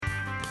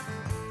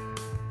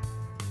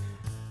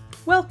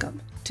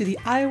Welcome to the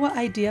Iowa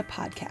Idea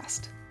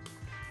Podcast.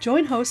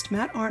 Join host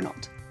Matt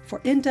Arnold for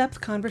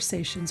in-depth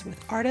conversations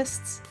with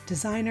artists,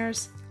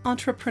 designers,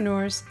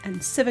 entrepreneurs,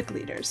 and civic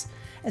leaders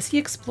as he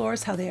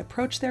explores how they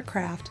approach their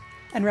craft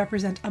and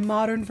represent a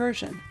modern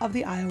version of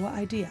the Iowa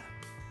idea.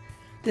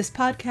 This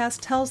podcast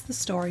tells the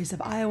stories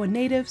of Iowa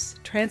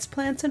natives,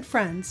 transplants, and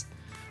friends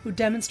who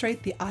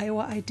demonstrate the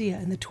Iowa idea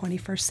in the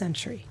 21st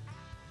century.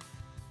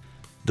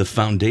 The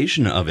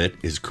foundation of it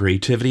is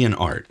creativity and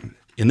art.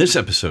 In this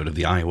episode of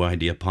the Iowa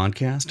Idea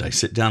Podcast, I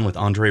sit down with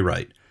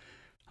Wright.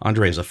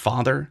 Andre is a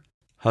father,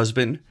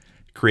 husband,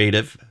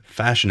 creative,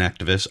 fashion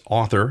activist,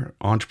 author,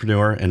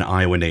 entrepreneur, and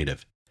Iowa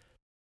native.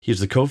 He is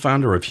the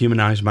co-founder of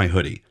Humanize My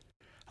Hoodie.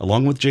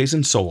 Along with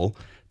Jason Soul,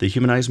 the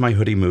Humanize My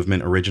Hoodie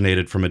movement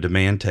originated from a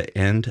demand to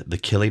end the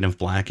killing of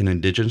Black and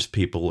Indigenous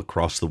people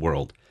across the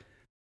world.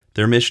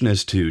 Their mission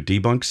is to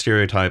debunk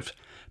stereotypes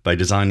by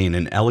designing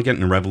an elegant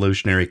and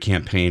revolutionary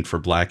campaign for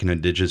Black and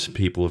Indigenous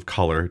people of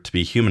color to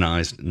be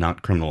humanized,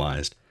 not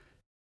criminalized.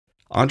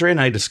 Andre and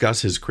I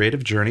discuss his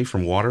creative journey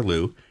from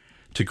Waterloo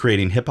to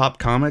creating hip-hop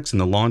comics and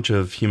the launch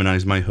of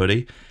Humanize My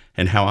Hoodie,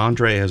 and how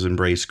Andre has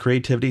embraced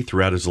creativity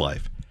throughout his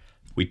life.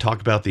 We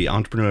talk about the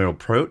entrepreneurial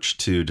approach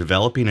to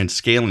developing and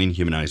scaling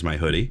Humanize My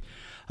Hoodie.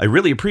 I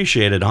really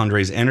appreciated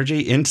Andre's energy,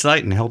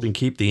 insight, and helping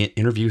keep the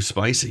interview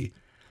spicy.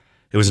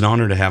 It was an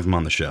honor to have him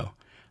on the show.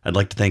 I'd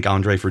like to thank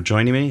Andre for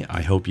joining me.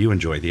 I hope you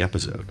enjoy the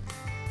episode.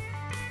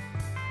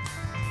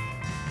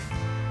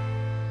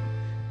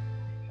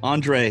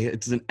 Andre,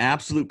 it's an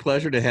absolute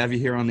pleasure to have you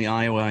here on the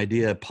Iowa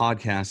Idea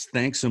Podcast.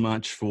 Thanks so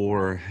much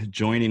for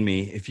joining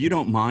me. If you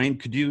don't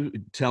mind, could you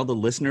tell the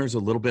listeners a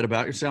little bit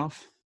about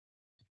yourself?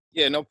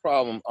 Yeah, no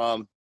problem.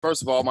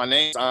 First of all, my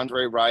name is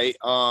Andre Wright.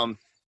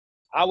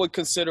 I would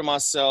consider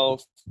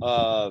myself,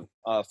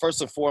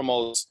 first and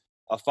foremost,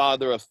 a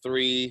father of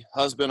three,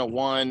 husband of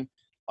one.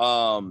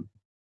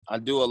 I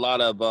do a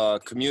lot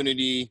of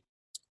community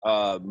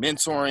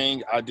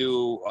mentoring. I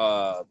do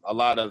a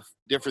lot of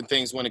different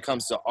things when it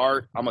comes to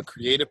art. I'm a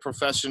creative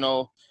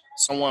professional,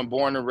 someone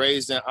born and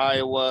raised in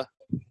Iowa,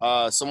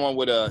 someone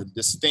with a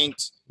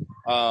distinct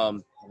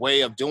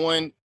way of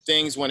doing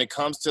things when it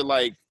comes to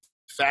like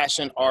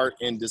fashion, art,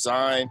 and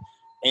design.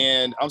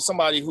 And I'm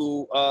somebody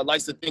who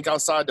likes to think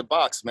outside the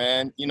box,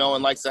 man,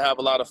 and likes to have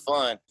a lot of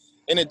fun.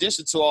 In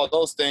addition to all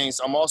those things,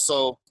 I'm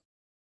also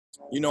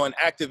an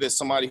activist,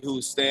 somebody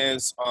who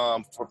stands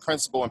for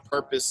principle and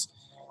purpose.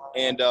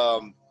 And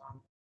I'm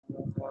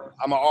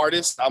an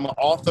artist. I'm an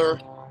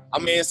author. I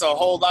mean, it's a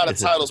whole lot of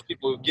titles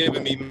people have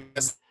given me.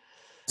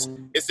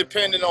 It's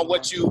depending on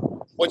what you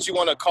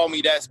want to call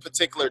me that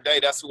particular day.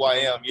 That's who I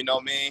am. You know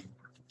what I mean?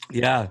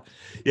 Yeah.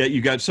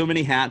 You got so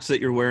many hats that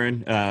you're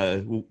wearing.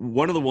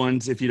 One of the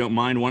ones, if you don't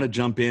mind, want to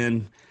jump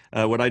in.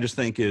 What I just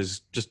think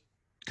is just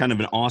kind of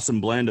an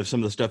awesome blend of some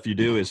of the stuff you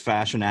do is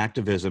fashion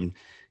activism.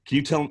 Can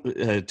you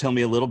tell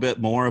me a little bit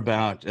more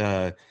about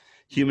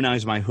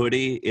Humanize My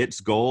Hoodie,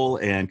 its goal,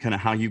 and kind of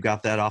how you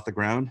got that off the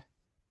ground?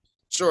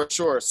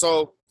 Sure.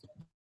 So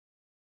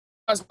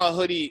Humanize My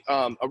Hoodie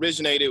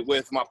originated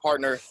with my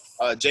partner,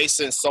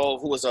 Jason Soul,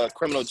 who was a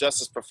criminal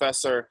justice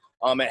professor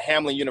at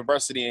Hamline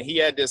University. And he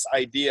had this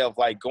idea of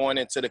like going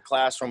into the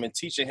classroom and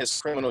teaching his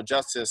criminal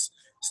justice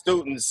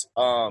students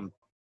in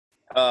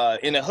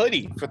a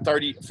hoodie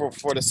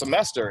for the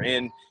semester.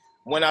 And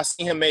when I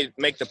see him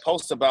make the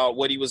post about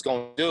what he was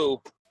going to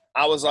do,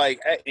 I was like,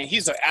 and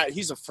he's a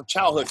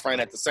childhood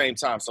friend at the same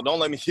time. So don't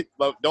let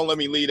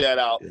me leave that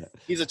out. Yeah.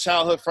 He's a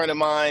childhood friend of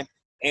mine.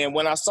 And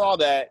when I saw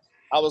that,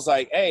 I was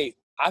like, hey,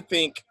 I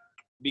think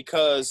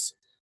because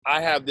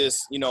I have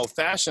this,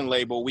 fashion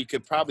label, we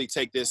could probably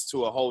take this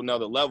to a whole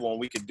nother level,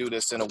 and we could do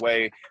this in a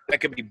way that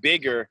could be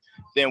bigger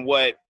than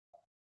what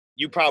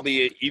you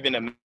probably even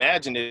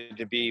imagine it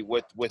to be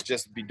with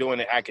just be doing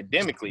it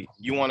academically.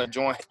 You want to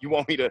join, you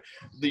want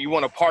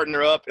to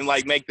partner up and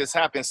like make this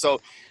happen. So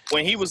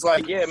when he was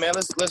like, yeah, man,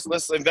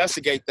 let's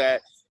investigate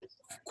that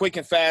quick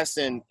and fast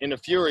and in a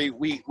fury,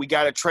 we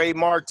got it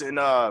trademarked,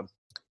 and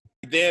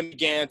then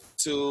began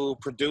to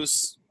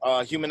produce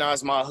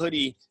Humanize My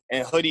Hoodie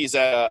and hoodies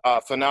at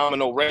a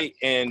phenomenal rate.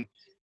 And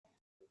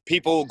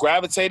people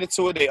gravitated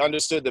to it. They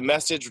understood the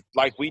message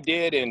like we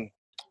did. And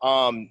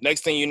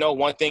next thing you know,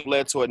 one thing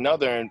led to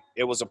another, and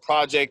it was a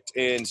project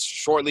and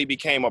shortly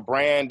became a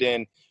brand.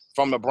 And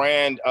from the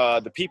brand,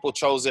 the people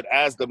chose it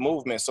as the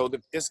movement. So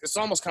it's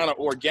almost kind of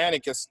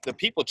organic. It's the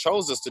people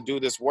chose us to do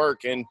this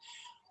work. And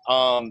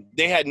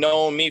they had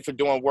known me for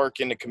doing work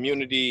in the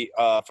community,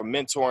 from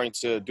mentoring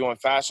to doing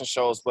fashion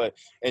shows,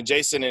 and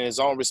Jason in his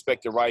own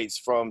respective rights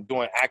from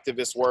doing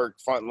activist work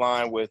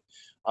frontline with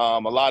a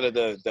lot of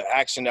the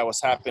action that was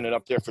happening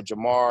up there for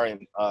Jamar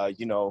and,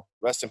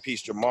 rest in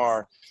peace,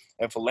 Jamar.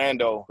 And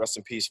Philando, rest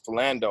in peace,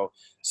 Philando.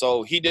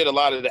 So he did a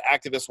lot of the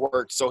activist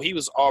work. So he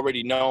was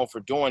already known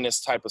for doing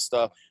this type of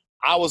stuff.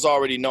 I was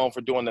already known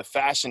for doing the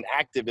fashion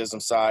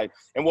activism side.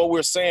 And what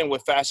we're saying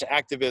with fashion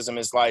activism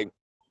is like,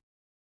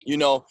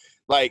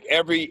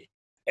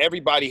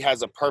 everybody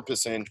has a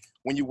purpose. And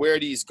when you wear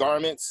these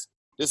garments,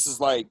 this is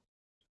like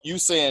you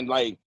saying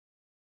like,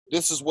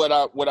 this is what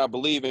I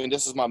believe in.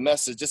 This is my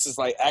message. This is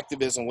like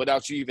activism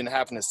without you even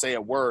having to say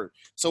a word.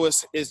 So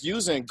it's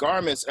using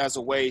garments as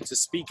a way to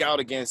speak out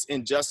against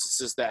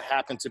injustices that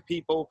happen to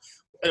people,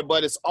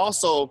 but it's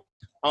also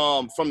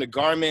from the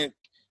garment,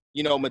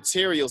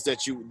 materials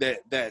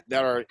that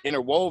are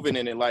interwoven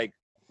in it. Like,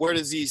 where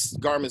does these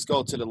garments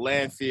go? To the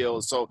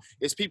landfills. So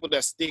it's people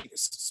that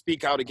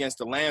speak out against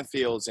the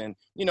landfills, and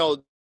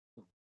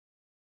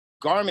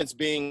garments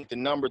being the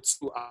number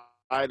 2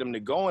 item to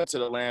go into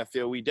the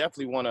landfill, we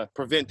definitely want to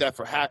prevent that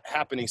from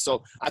happening.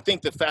 So I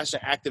think the fashion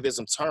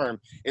activism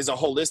term is a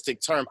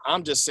holistic term.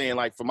 I'm just saying,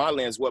 like, for my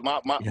lens, what my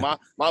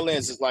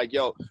lens is like,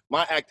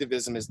 my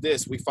activism is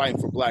this: we fighting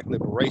for Black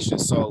liberation.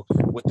 So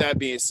with that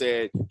being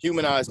said,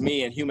 Humanize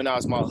Me and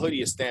Humanize My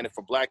Hoodie is standing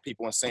for Black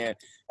people and saying,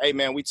 hey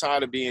man, we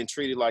tired of being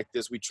treated like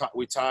this.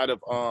 We tired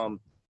of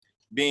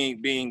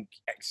being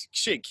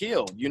shit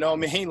killed. You know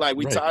what I mean? Like,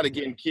 we tired of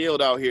getting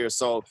killed out here.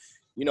 So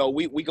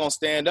we gonna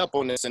stand up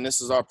on this, and this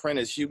is our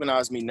premise: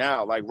 humanize me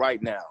now, like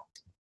right now.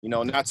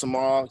 Not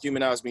tomorrow.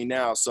 Humanize me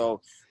now.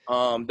 So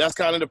that's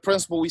kind of the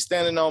principle we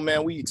standing on,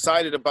 man. We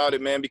excited about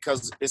it, man,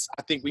 because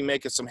I think we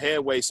making some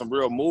headway, some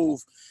real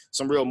moves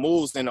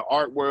in the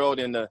art world,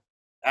 in the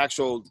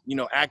actual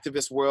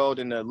activist world,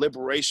 in the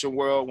liberation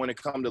world when it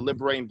comes to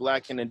liberating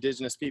Black and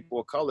Indigenous people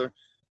of color.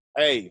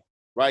 Hey,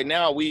 right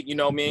now we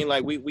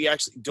like we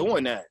actually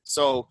doing that.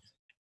 So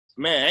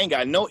man, I ain't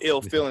got no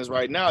ill feelings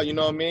right now, you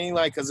know what I mean?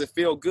 Like, because it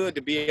feel good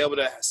to be able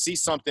to see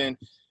something,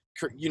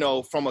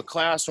 from a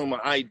classroom,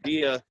 an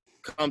idea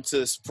come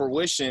to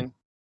fruition,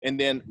 and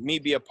then me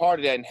be a part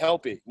of that and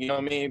help it, you know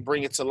what I mean?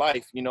 Bring it to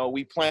life.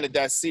 We planted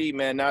that seed,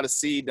 man. Now the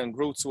seed done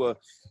grew to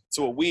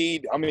a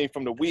weed. I mean,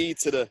 from the weed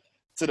to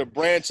the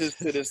branches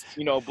to this,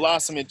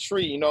 blossoming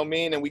tree, you know what I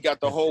mean? And we got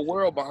the whole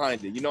world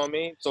behind it, you know what I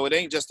mean? So it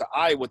ain't just the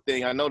Iowa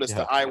thing. I know that's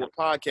the Iowa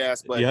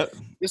podcast, but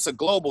it's a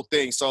global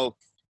thing. So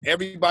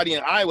everybody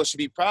in Iowa should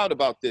be proud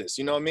about this.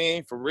 You know what I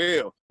mean? For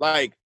real.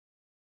 Like,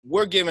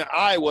 we're giving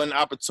Iowa an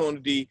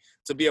opportunity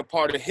to be a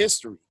part of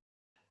history.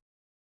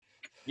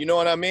 You know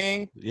what I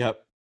mean?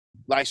 Yep.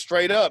 Like,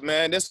 straight up,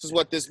 man. This is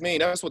what this means.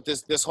 That's what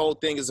this whole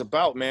thing is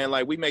about, man.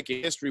 Like, we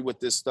making history with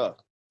this stuff.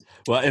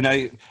 Well, and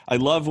I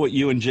love what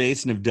you and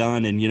Jason have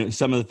done, and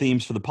some of the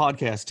themes for the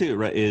podcast too,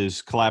 right,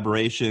 is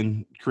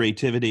collaboration,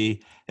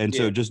 creativity, and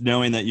so just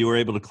knowing that you were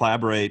able to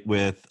collaborate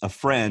with a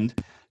friend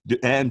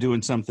and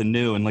doing something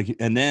new,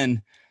 and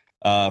then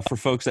for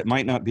folks that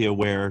might not be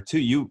aware too,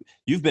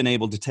 you've been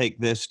able to take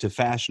this to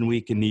Fashion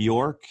Week in New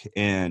York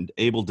and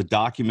able to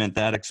document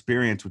that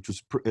experience, which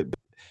was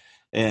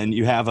and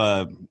you have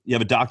a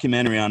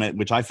documentary on it,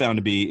 which I found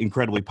to be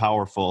incredibly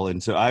powerful.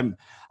 And so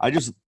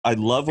I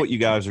love what you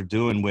guys are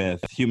doing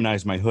with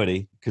Humanize My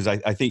Hoodie, because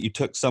I think you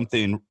took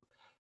something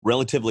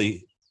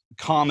relatively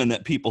common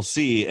that people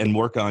see and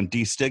work on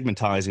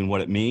destigmatizing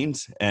what it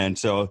means. And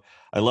so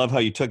I love how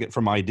you took it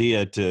from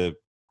idea to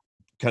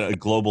kind of a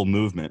global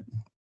movement.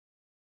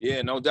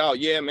 Yeah, no doubt.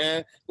 Yeah,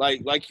 man.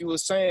 Like you were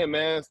saying,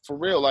 man, for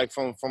real, like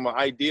from an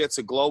idea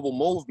to global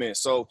movement.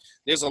 So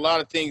there's a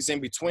lot of things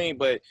in between,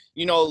 but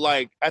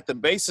like at the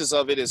basis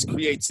of it is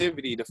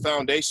creativity. The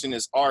foundation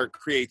is art,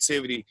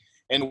 creativity,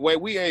 and the way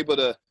we able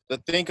to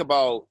think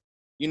about,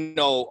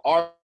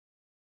 our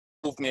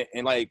movement,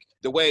 and like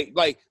the way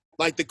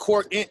like the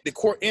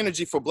core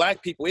energy for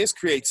Black people is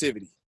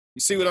creativity. You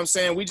see what I'm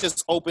saying? We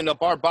just opened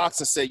up our box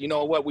and said, you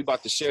know what, we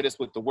about to share this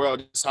with the world.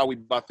 This is how we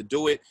about to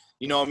do it.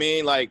 You know what I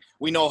mean? Like,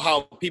 we know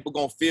how people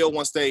gonna feel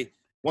once they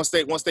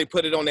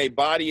put it on their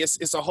body.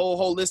 It's a whole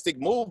holistic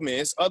movement.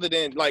 It's other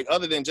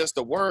than just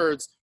the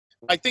words.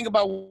 Like, think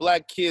about what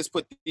Black kids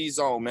put these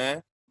on,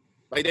 man.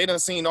 Like, they done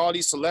seen all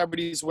these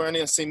celebrities wearing it,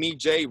 and see me,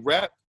 Jay,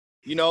 rep,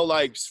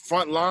 like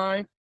front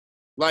line,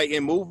 like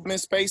in movement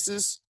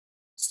spaces.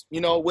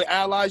 With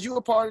allies, you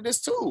a part of this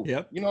too.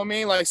 Yep. You know what I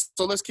mean? Like,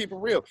 so let's keep it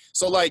real.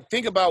 So, like,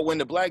 think about when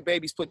the Black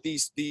babies put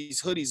these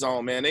hoodies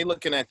on, man. They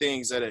looking at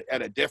things at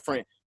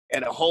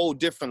a whole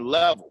different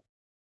level.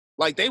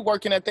 Like, they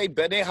working at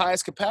their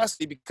highest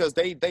capacity, because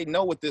they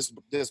know what this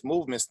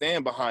movement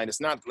stand behind.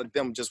 It's not like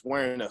them just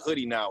wearing a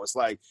hoodie now. It's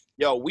like,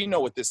 yo, we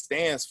know what this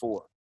stands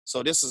for.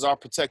 So this is our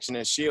protection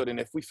and shield. And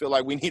if we feel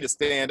like we need to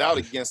stand out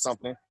against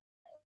something,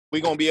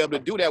 we're gonna be able to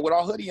do that with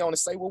our hoodie on and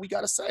say what we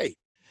gotta say.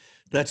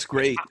 That's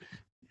great.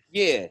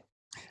 Yeah.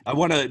 I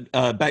want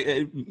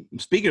to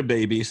speaking of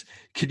babies,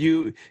 could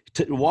you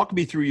walk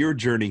me through your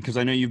journey? Because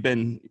I know you've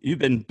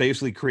been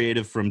basically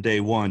creative from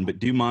day one, but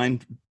do you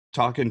mind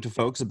talking to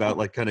folks about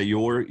like kind of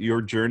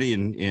your journey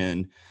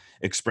in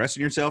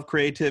expressing yourself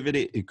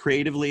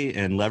creatively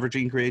and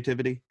leveraging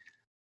creativity?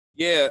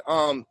 Yeah.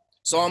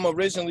 So I'm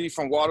originally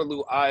from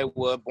Waterloo,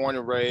 Iowa, born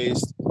and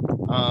raised.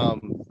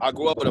 I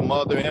grew up with a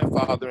mother and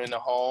father in the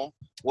home,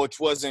 which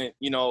wasn't,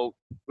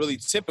 really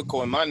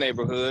typical in my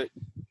neighborhood.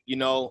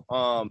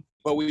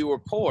 But we were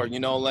poor,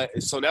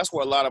 so that's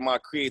where a lot of my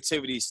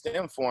creativity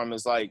stemmed from.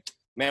 Is like,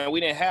 man, we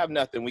didn't have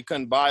nothing. We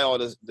couldn't buy all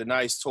the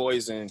nice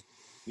toys and,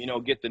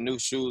 get the new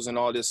shoes and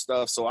all this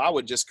stuff. So I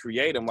would just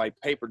create them, like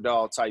paper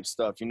doll type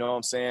stuff. You know what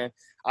I'm saying?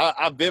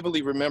 I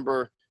vividly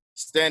remember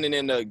standing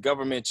in the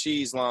government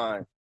cheese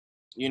line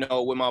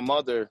with my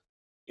mother.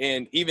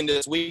 And even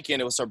this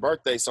weekend, it was her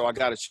birthday, so I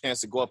got a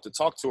chance to go up to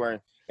talk to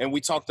her. And we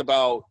talked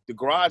about the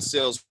garage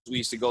sales we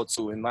used to go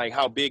to and like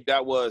how big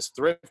that was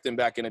thrifting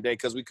back in the day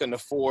because we couldn't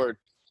afford,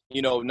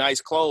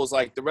 nice clothes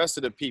like the rest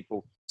of the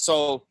people.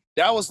 So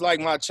that was like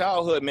my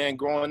childhood, man,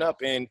 growing up.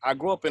 And I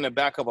grew up in the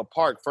back of a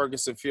park,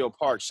 Ferguson Field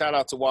Park. Shout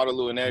out to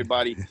Waterloo and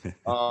everybody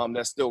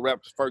that still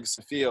reps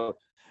Ferguson Field.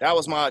 That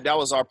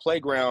was our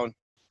playground.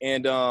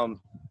 And a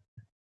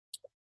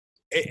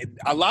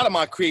lot of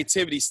my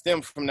creativity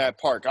stemmed from that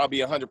park. I'll be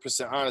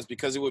 100% honest,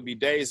 because it would be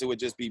days, it would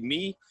just be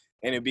me,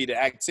 and it'd be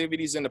the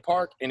activities in the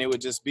park, and it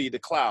would just be the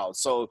clouds.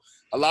 So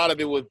a lot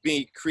of it would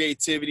be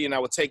creativity, and I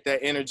would take that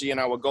energy and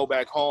I would go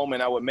back home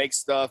and I would make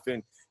stuff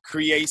and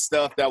create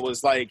stuff that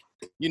was like,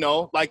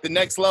 like the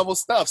next level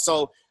stuff.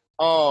 So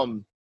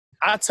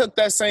I took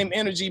that same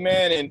energy,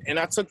 man, and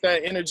I took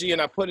that energy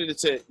and I put it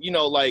into,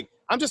 like,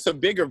 I'm just a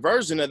bigger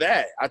version of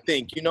that, I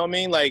think. You know what I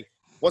mean? Like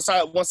once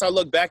I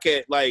look back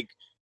at like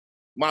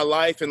my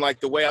life and like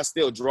the way I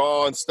still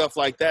draw and stuff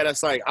like that,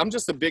 it's like I'm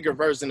just a bigger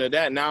version of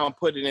that. Now I'm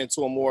putting it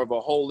into a more of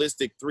a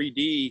holistic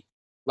 3D.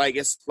 Like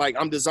it's like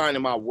I'm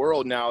designing my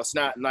world now. It's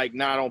not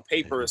on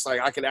paper. It's like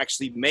I could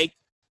actually make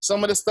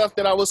some of the stuff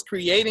that I was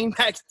creating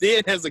back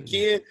then as a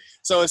kid.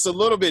 So it's a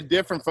little bit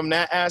different from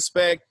that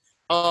aspect.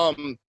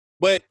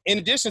 But in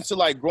addition to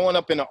like growing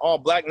up in an all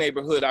black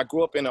neighborhood, I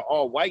grew up in an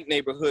all white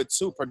neighborhood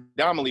too,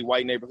 predominantly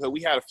white neighborhood.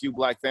 We had a few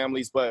black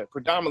families, but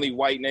predominantly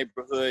white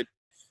neighborhood.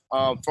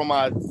 From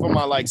my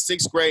like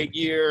 6th grade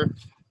year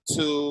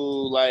to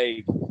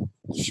like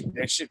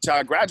till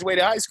I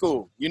graduated high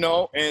school,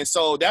 and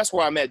so that's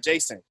where I met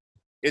Jason.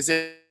 Is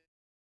in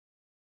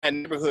that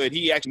neighborhood.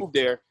 He actually moved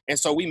there, and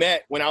so we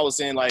met when I was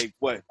in like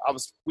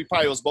we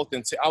probably was both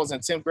in. I was in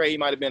 10th grade. He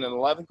might have been in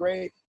 11th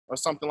grade or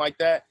something like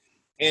that,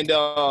 and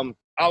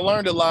I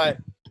learned a lot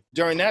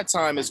during that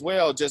time as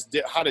well, just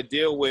how to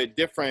deal with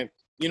different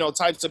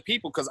types of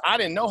people, because I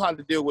didn't know how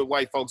to deal with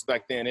white folks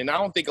back then. And I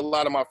don't think a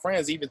lot of my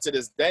friends, even to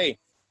this day,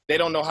 they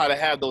don't know how to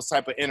have those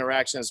type of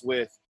interactions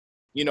with,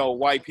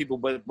 white people.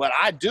 But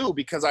I do,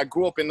 because I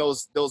grew up in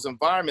those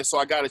environments. So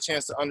I got a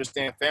chance to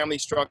understand family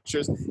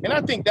structures. And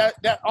I think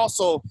that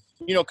also,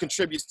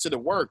 contributes to the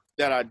work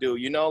that I do.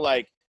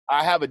 Like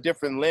I have a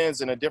different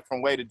lens and a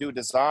different way to do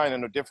design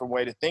and a different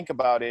way to think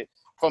about it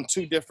from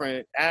two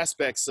different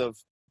aspects of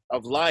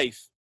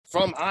life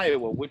from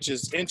Iowa, which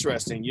is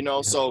interesting,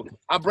 So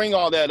I bring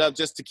all that up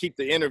just to keep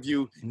the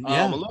interview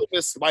a little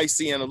bit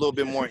spicy and a little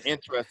bit more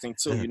interesting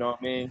too. You know what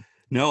I mean?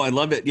 No, I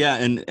love it. Yeah,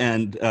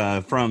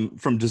 and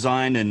from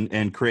design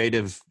and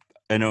creative,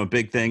 I know a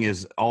big thing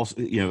is also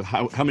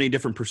how many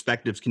different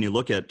perspectives can you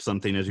look at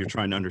something as you're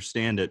trying to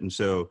understand it, and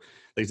so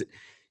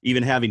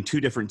even having two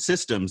different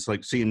systems,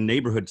 like seeing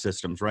neighborhood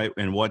systems, right,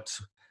 and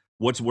what's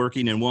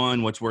working in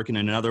one, what's working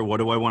in another, what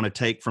do I want to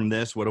take from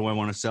this, what do I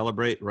want to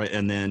celebrate, right,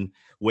 and then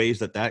ways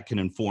that can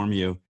inform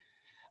you.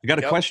 I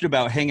got a question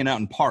about hanging out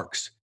in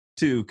parks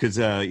too, because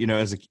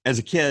as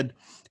a kid,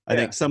 I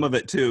think some of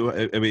it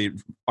too, I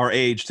mean, our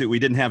age too, we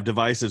didn't have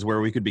devices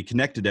where we could be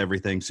connected to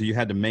everything, so you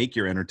had to make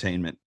your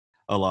entertainment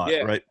a lot,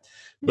 right?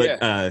 But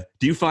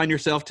do you find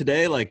yourself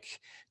today, like,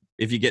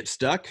 if you get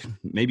stuck,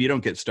 maybe you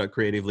don't get stuck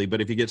creatively, but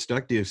if you get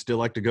stuck, do you still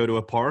like to go to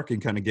a park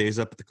and kind of gaze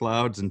up at the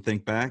clouds and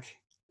think back?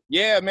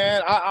 Yeah,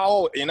 man.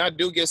 I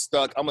do get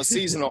stuck. I'm a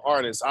seasonal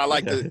artist. I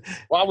like to.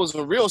 Well, I was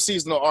a real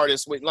seasonal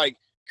artist with like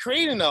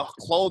creating a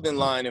clothing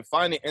line and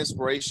finding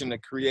inspiration to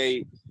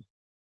create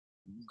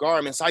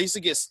garments. I used to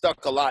get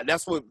stuck a lot.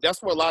 That's where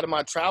a lot of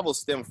my travels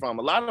stem from.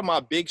 A lot of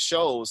my big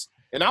shows,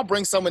 and I'll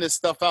bring some of this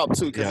stuff out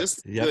too, because this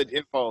is good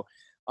info.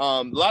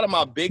 A lot of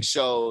my big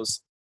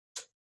shows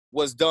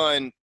was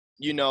done,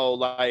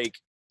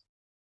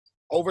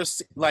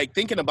 like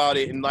thinking about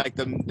it, and like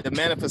the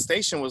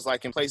manifestation was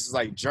like in places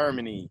like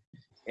Germany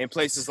and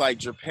places like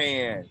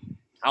Japan.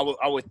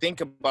 I would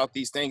think about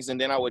these things, and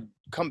then I would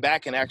come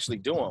back and actually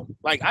do them.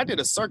 Like I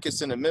did a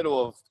circus in the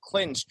middle of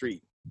Clinton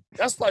Street.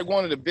 That's like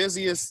one of the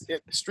busiest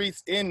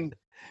streets in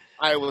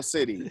Iowa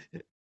City.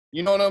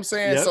 You know what I'm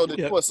saying? So to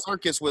do a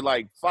circus with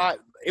like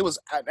it was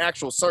an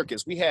actual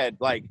circus. We had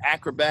like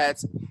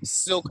acrobats,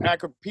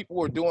 people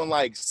were doing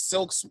like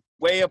silks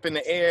way up in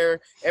the air.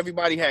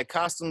 Everybody had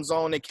costumes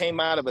on. They came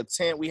out of a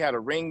tent. We had a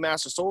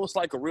ringmaster. So it was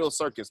like a real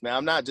circus, man.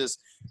 I'm not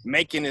just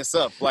making this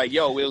up. Like, it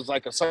was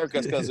like a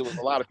circus because it was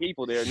a lot of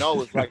people there. No, it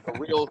was like a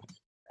real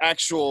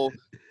actual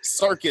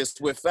circus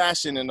with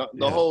fashion and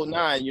the whole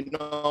nine, you know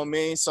what I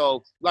mean?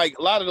 So like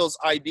a lot of those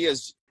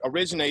ideas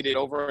originated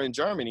over in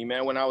Germany,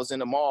 man. When I was in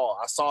the mall,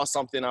 I saw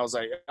something. I was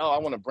like, I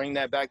want to bring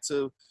that back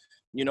to,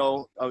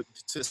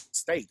 to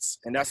States.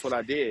 And that's what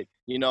I did,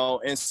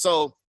 And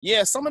so,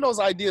 some of those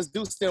ideas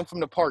do stem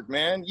from the park,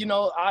 man.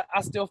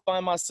 I still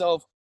find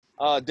myself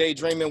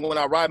daydreaming when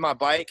I ride my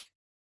bike.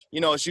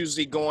 It's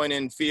usually going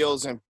in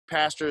fields and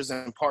pastures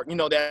and park,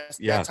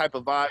 that type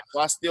of vibe.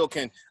 So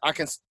I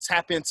can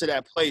tap into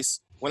that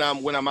place when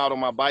I'm out on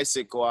my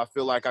bicycle. I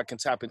feel like I can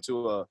tap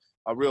into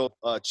a real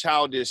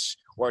childish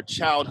or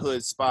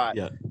childhood spot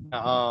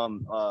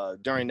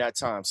during that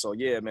time. So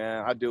yeah,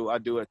 man, I do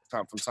it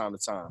from time to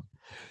time.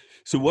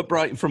 So what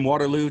brought you from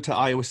Waterloo to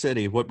Iowa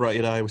City? What brought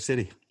you to Iowa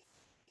City?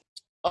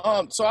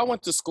 So I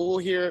went to school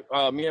here.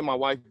 Me and my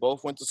wife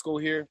both went to school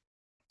here.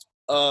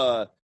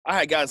 I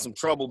had gotten some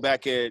trouble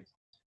back at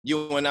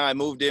UNI.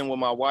 Moved in with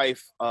my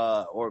wife,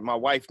 or my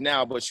wife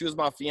now, but she was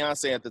my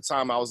fiance at the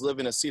time. I was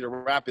living in Cedar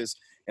Rapids,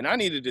 and I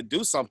needed to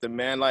do something,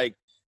 man. Like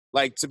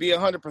to be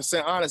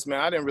 100% honest, man,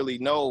 I didn't really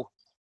know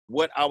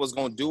what I was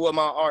gonna do with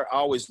my art. I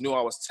always knew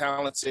I was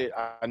talented.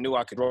 I knew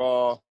I could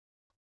draw.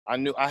 I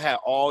knew I had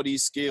all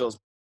these skills,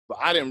 but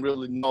I didn't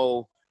really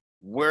know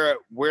where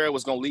it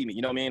was gonna lead me.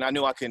 You know what I mean? I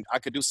knew I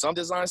could do some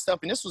design stuff,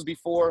 and this was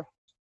before,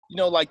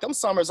 like them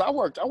summers. I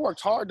worked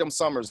hard them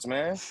summers,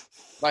 man.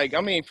 Like,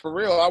 I mean, for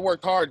real, I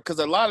worked hard because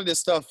a lot of this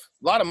stuff,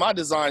 a lot of my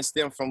design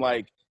stemmed from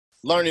like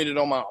learning it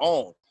on my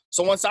own.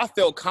 So once I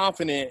felt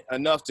confident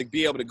enough to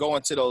be able to go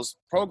into those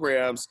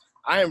programs,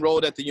 I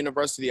enrolled at the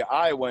University of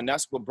Iowa, and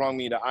that's what brought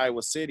me to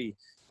Iowa City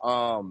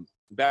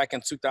back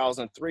in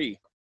 2003.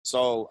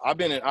 So I've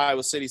been in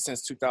Iowa City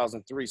since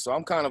 2003. So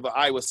I'm kind of an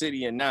Iowa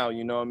Cityan now,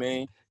 you know what I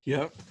mean?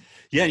 Yep.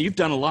 Yeah, you've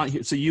done a lot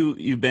here. So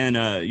you've been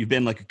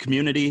like a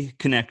community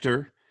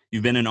connector.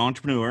 You've been an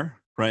entrepreneur,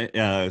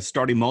 right?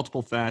 Starting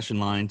multiple fashion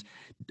lines.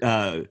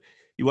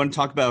 You want to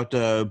talk about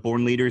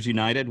Born Leaders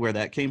United, where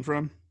that came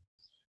from?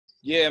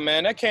 Yeah,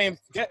 man,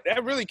 that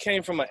really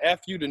came from a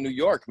FU to New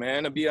York,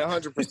 man, to be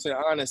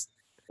 100% honest.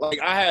 Like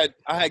I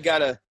had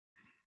got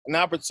an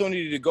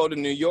opportunity to go to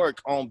New York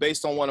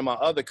based on one of my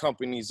other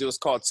companies. It was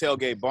called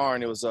Tailgate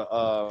Barn. It was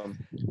a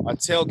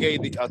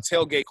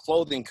tailgate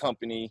clothing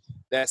company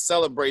that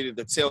celebrated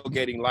the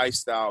tailgating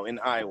lifestyle in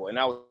Iowa. And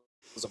I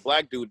was a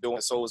black dude doing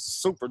it, so it was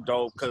super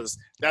dope because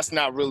that's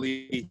not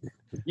really,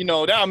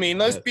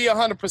 let's be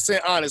 100%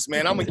 honest,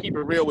 man. I'm gonna keep it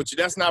real with you.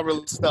 That's not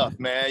really stuff,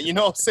 man. You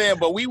know what I'm saying?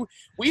 But we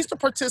used to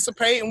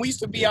participate and we used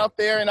to be out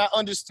there, and I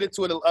understood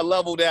to a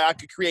level that I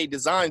could create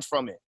designs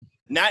from it.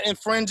 Not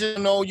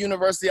infringing no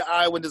University of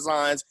Iowa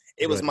designs.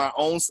 It was my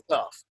own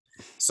stuff.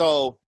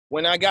 So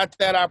when I got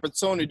that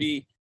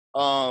opportunity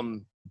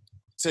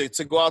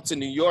to go out to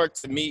New York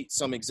to meet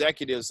some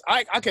executives,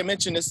 I can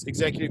mention this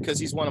executive because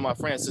he's one of my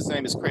friends. His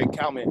name is Craig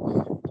Kalman.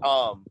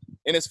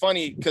 And it's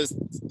funny because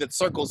the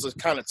circles have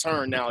kind of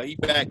turned now. He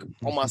back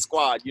on my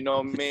squad, you know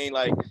what I mean?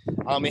 Like,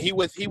 and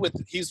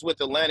he's with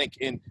Atlantic.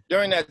 And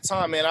during that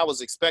time, man, I was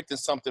expecting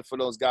something for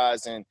those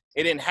guys, and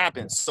it didn't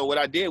happen. So what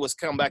I did was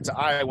come back to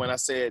Iowa, and I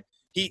said,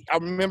 I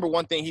remember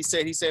one thing he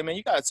said, man,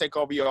 you got to take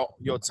over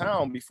your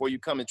town before you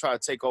come and try to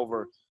take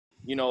over,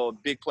 a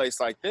big place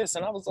like this.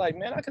 And I was like,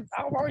 man,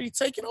 I've already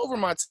taken over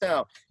my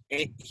town.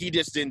 And he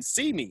just didn't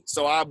see me.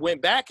 So I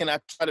went back and I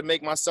tried to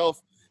make myself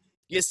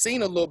get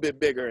seen a little bit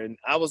bigger. And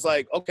I was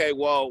like, okay,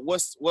 well,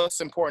 what's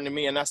important to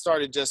me? And I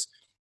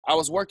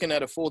was working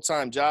at a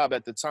full-time job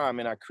at the time,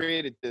 and I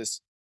created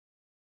this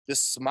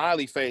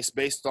smiley face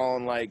based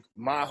on like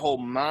my whole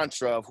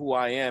mantra of who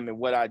I am and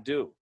what I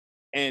do.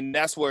 And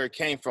that's where it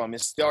came from.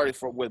 It started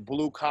with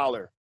blue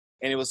collar.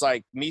 And it was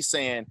like me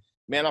saying,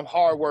 man, I'm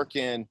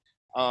hardworking.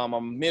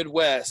 I'm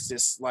Midwest.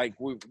 It's like,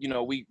 we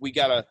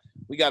got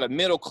a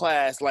middle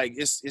class. Like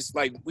it's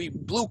like we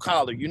blue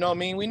collar, you know what I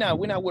mean? We're not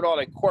with all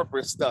that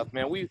corporate stuff,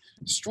 man. We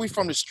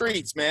from the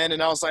streets, man.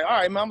 And I was like, all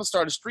right, man, I'm gonna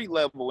start a street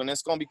level, and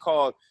it's gonna be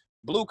called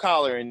Blue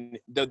Collar. And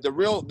the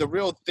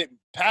real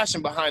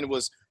passion behind it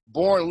was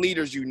Born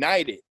Leaders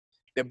United.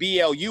 The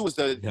BLU was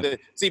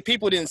see,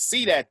 people didn't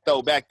see that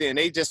though back then.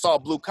 They just saw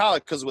blue collar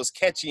because it was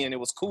catchy and it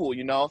was cool,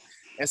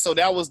 And so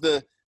that was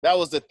the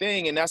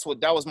thing, and that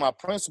was my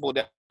principle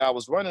that I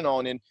was running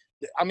on. And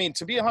I mean,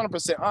 to be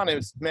 100%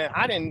 honest, man,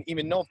 I didn't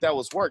even know if that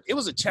was work. It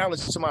was a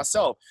challenge to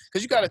myself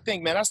because you got to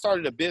think, man. I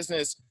started a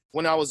business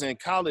when I was in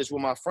college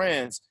with my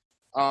friends,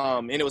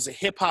 and it was a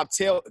hip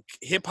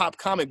hop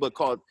comic book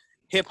called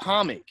Hip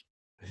Homic.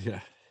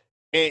 Yeah.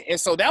 And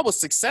so that was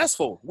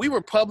successful. We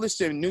were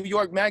published in New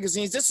York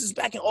magazines. This is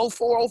back in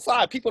 04,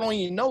 05. People don't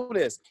even know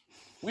this.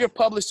 We were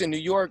published in New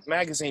York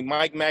magazine,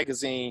 Mike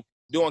magazine,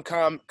 doing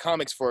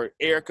comics for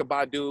Erykah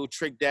Badu,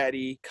 Trick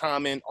Daddy,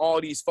 Common, all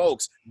these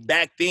folks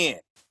back then.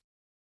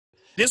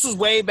 This was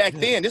way back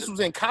then. This was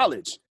in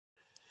college.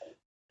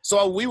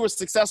 So we were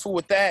successful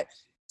with that.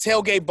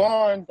 Tailgate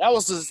Barn, that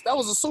was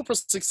a super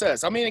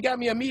success. I mean, it got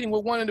me a meeting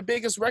with one of the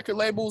biggest record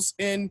labels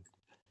in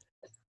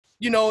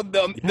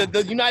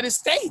the United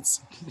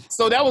States.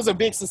 So that was a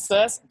big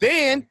success.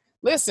 Then,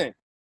 listen,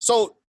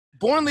 so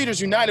Born Leaders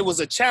United was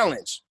a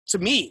challenge to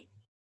me.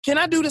 Can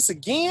I do this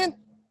again?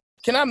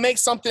 Can I make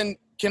something?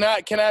 Can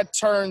I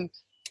turn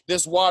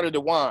this water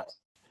to wine?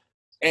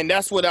 And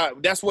that's what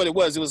it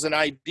was. It was an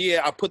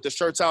idea. I put the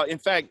shirts out. In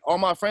fact, all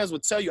my friends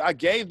would tell you, I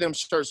gave them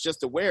shirts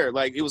just to wear.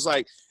 Like, it was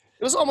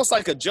almost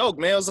like a joke,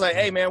 man. It was like,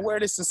 hey, man, wear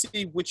this and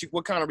see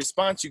what kind of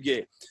response you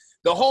get.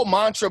 The whole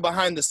mantra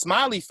behind the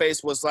smiley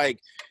face was like,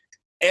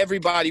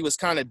 everybody was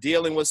kind of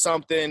dealing with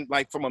something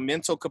like from a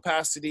mental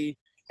capacity,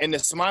 and the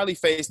smiley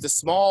face, the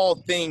small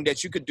thing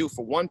that you could do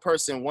for one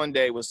person one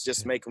day was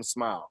just make them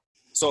smile.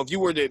 So if you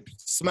were to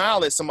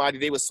smile at somebody,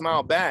 they would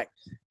smile back.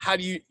 how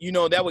do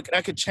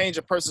that could change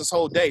a person's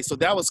whole day. So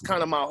that was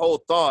kind of my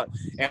whole thought,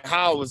 and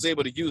how I was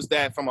able to use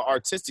that from an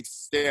artistic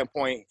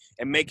standpoint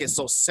and make it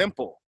so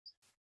simple.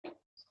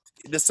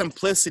 The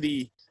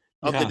simplicity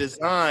of the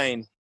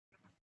design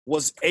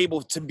was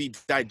able to be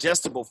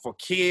digestible for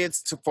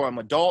kids, for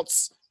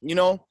adults,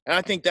 and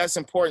I think that's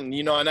important,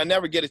 and I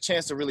never get a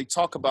chance to really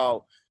talk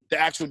about the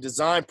actual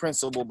design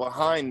principle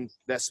behind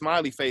that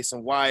smiley face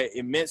and why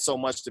it meant so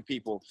much to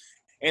people.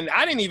 And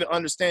I didn't even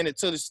understand it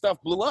till the stuff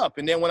blew up.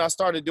 And then when I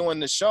started doing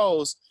the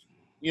shows,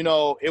 it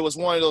was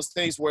one of those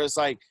things where it's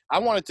like, I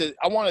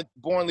wanted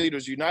Born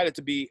Leaders United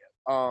to be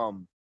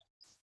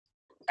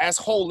as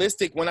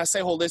holistic. When I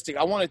say holistic,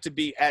 I want it to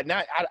be I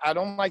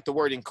don't like the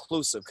word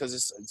inclusive, because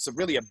it's a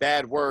really a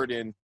bad word,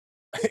 and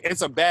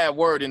it's a bad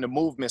word in the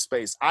movement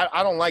space.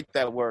 I don't like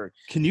that word.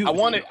 I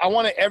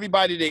wanted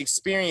everybody to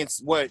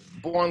experience what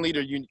Born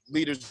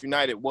Leaders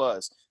United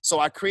was. So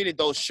I created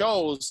those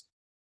shows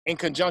in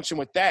conjunction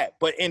with that.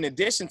 But in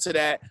addition to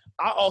that,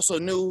 I also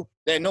knew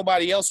that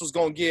nobody else was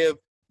going to give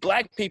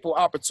Black people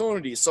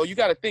opportunities. So you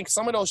got to think,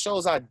 some of those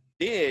shows I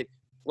did,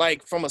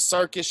 like from a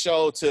circus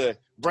show to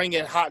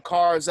bringing hot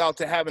cars out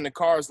to having the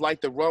cars light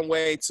the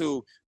runway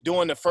to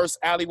doing the first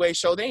alleyway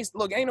show. Ain't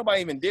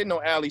nobody even did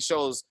no alley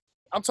shows.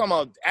 I'm talking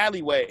about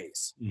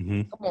alleyways.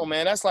 Mm-hmm. Come on,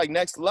 man. That's like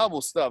next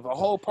level stuff. A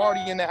whole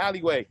party in the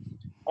alleyway.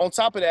 On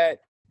top of that,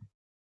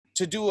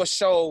 to do a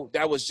show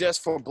that was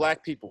just for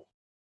Black people.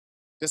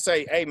 To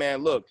say, hey,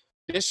 man, look,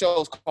 this show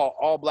is called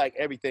All Black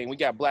Everything. We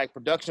got Black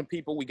production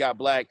people. We got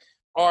Black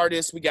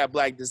artists. We got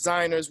Black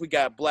designers. We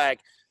got Black,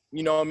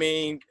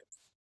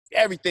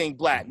 everything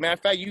Black. Matter of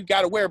fact, you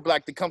got to wear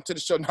Black to come to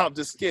the show. No, I'm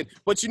just kidding.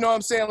 But you know what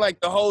I'm saying?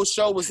 Like, the whole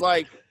show was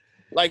like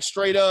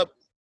straight up,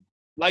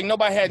 like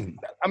nobody had,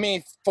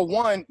 for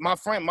one, my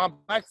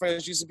Black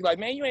friends used to be like,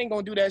 man, you ain't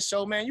going to do that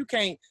show, man. You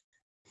going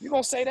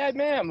to say that,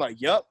 man? I'm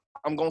like, yup,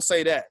 I'm going to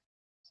say that.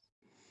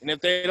 And if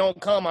they don't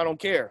come, I don't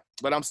care.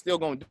 But I'm still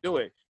going to do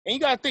it. And you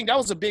got to think, that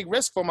was a big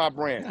risk for my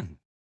brand.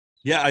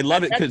 Yeah, I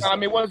love it. Because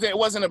it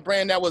wasn't a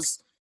brand that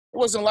it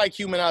wasn't like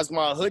Humanize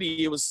My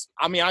Hoodie. It was,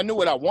 I knew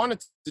what I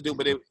wanted to do,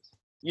 but it,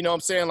 you know what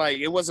I'm saying? Like,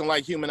 it wasn't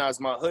like Humanize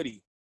My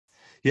Hoodie.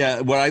 Yeah,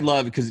 what I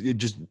love, because it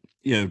just,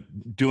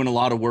 doing a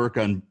lot of work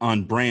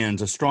on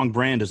brands, a strong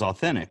brand is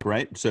authentic,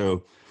 right?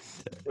 So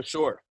for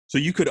sure. So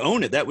you could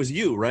own it. That was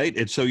you, right?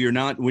 And so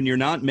when you're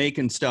not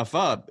making stuff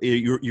up,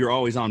 you're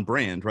always on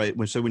brand, right?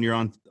 So when you're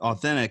on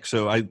authentic,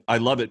 so I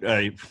love it.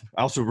 I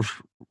also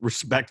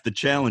respect the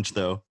challenge,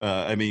 though.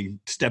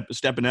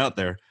 Stepping out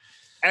there.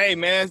 Hey,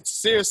 man,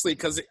 seriously,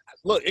 because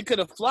look, it could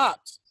have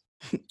flopped.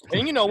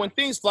 And when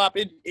things flop,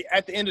 it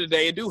at the end of the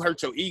day, it do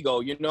hurt your ego.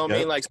 You know what I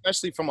mean? Like,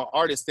 especially from an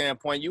artist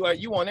standpoint, you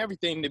want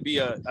everything to be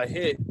a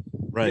hit.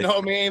 Right. You know what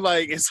I mean?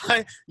 Like, it's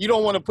like you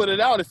don't want to put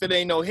it out if it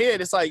ain't no hit.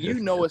 It's like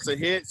it's a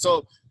hit.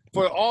 So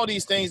for all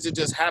these things to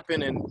just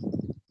happen and,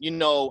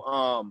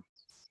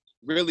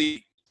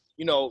 really,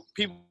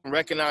 people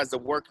recognize the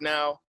work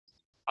now,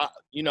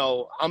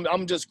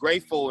 I'm just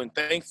grateful and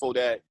thankful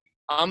that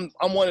I'm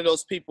one of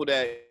those people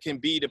that can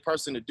be the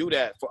person to do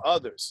that for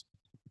others.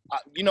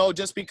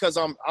 Just because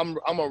I'm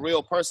a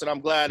real person, I'm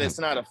glad it's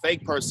not a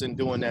fake person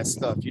doing that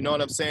stuff. You know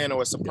what I'm saying?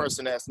 Or it's a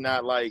person that's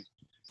not like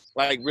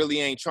really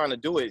ain't trying to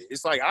do it.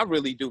 It's like, I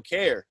really do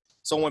care.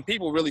 So when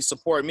people really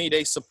support me,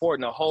 they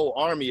supporting a whole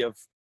army of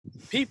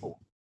people.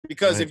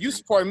 Because if you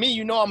support me,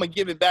 I'm going to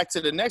give it back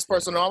to the next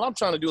person. All I'm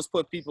trying to do is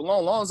put people on.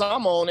 As long as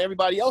I'm on,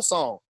 everybody else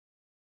on.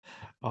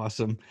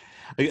 Awesome.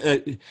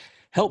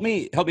 Help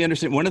me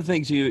understand. One of the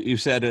things you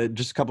said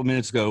just a couple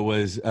minutes ago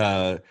was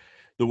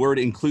the word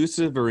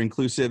inclusive or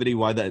inclusivity,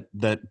 why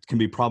that can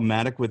be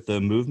problematic with the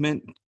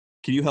movement.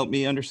 Can you help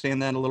me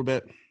understand that a little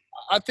bit?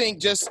 I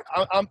think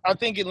I'm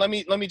thinking, let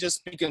me just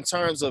speak in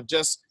terms of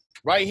just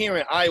right here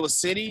in Iowa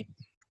City.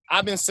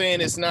 I've been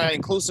saying it's not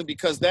inclusive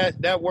because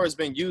that word's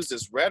been used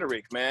as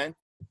rhetoric, man.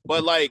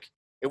 But like,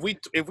 if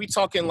we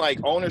talking like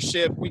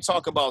ownership, we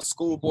talk about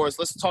school boards.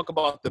 Let's talk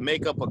about the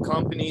makeup of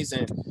companies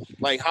and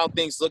like how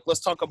things look. Let's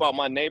talk about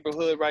my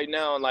neighborhood right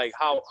now and like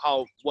how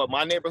what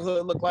my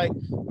neighborhood look like.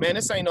 Man,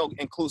 this ain't no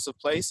inclusive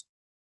place.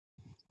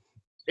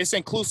 It's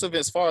inclusive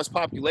as far as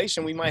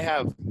population. We might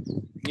have,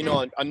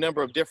 a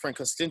number of different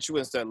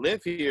constituents that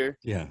live here,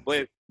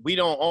 but we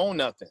don't own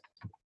nothing.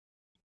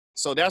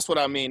 So that's what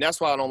I mean.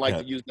 That's why I don't like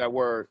to use that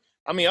word.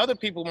 Other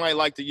people might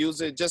like to use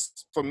it.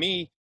 Just for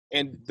me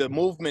and the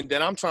movement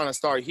that I'm trying to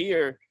start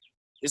here,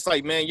 it's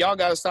like, man, y'all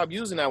got to stop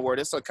using that word.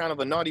 It's a kind of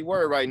a naughty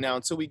word right now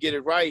until we get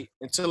it right,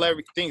 until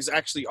everything's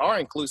actually are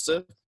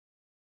inclusive.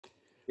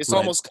 It's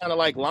almost kind of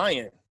like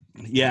lying.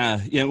 Yeah.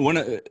 One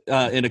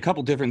in a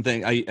couple different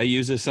things. I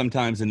use this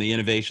sometimes in the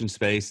innovation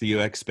space, the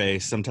UX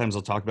space. Sometimes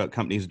I'll talk about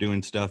companies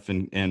doing stuff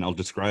and I'll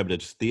describe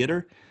it as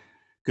theater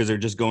because they're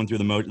just going through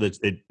the motion.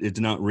 It's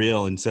not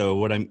real. And so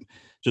what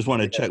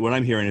what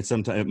I'm hearing is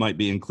sometimes it might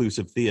be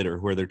inclusive theater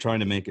where they're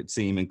trying to make it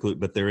seem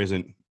but there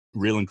isn't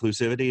real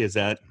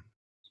inclusivity.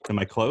 Am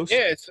I close?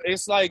 Yeah.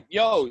 It's like,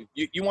 yo,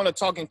 you want to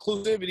talk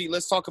inclusivity?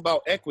 Let's talk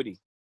about equity.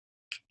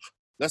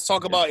 Let's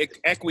talk about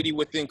equity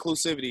with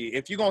inclusivity.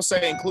 If you're going to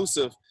say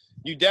inclusive,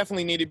 you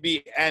definitely need to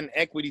be adding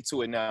equity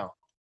to it now.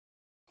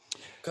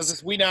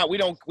 Because we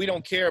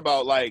don't care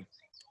about like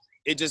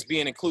it just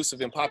being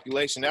inclusive in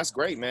population. That's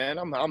great, man.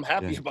 I'm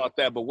happy about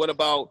that. But what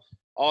about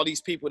all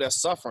these people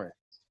that's suffering?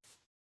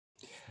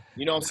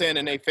 You know what I'm saying?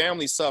 And they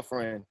family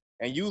suffering,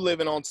 and you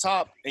living on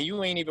top, and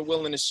you ain't even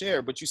willing to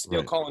share, but you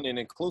still calling it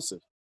inclusive.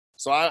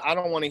 So I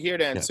don't want to hear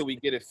that until we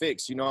get it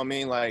fixed. You know what I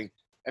mean? Like,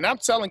 and I'm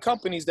telling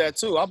companies that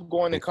too. I'm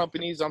going to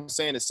companies. I'm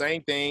saying the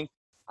same thing.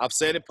 I've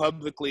said it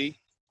publicly.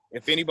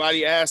 If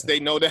anybody asks,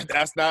 they know that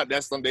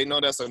they know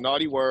that's a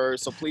naughty word.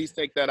 So please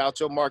take that out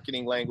your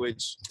marketing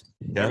language.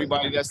 Yeah.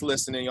 Everybody that's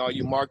listening, all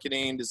you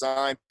marketing,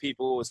 design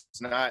people,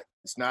 it's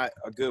not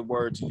a good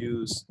word to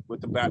use with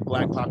the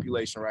black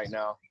population right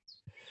now.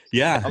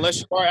 Yeah.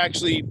 Unless you are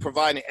actually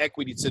providing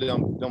equity to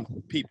them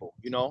people,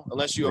 you know.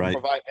 Unless you are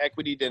providing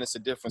equity, then it's a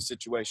different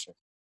situation.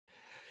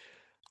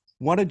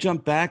 Want to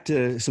jump back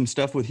to some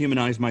stuff with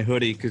Humanize My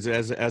Hoodie, because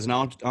as an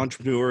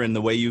entrepreneur and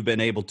the way you've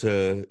been able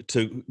to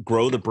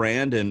grow the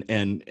brand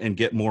and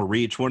get more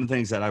reach, one of the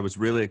things that I was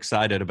really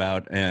excited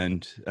about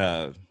and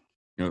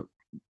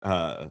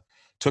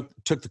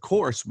took the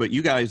course, but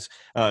you guys,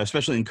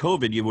 especially in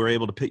COVID, you were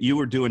able to you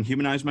were doing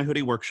Humanize My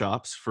Hoodie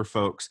workshops for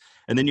folks,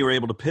 and then you were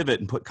able to pivot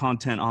and put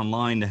content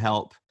online to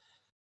help.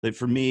 That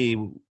for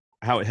me,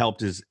 how it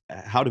helped is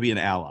how to be an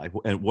ally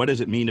and what does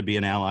it mean to be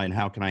an ally and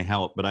how can I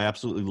help? But I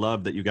absolutely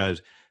love that you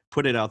guys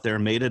put it out there,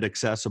 made it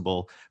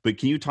accessible. But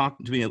can you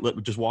talk to me,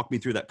 just walk me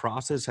through that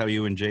process, how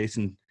you and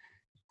Jason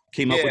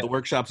came up with the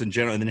workshops in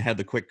general and then had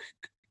the quick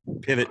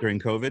pivot during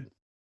COVID?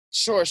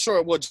 Sure.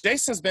 Well,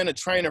 Jason's been a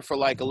trainer for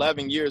like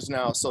 11 years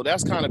now. So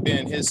that's kind of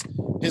been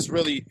his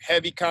really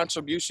heavy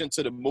contribution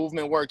to the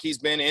movement work. He's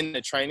been in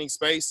the training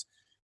space.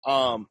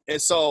 And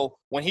so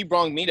when he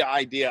brought me the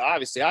idea,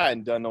 obviously I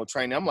hadn't done no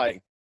training. I'm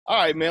like, all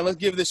right, man, let's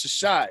give this a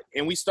shot.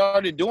 And we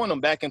started doing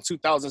them back in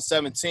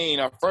 2017.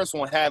 Our first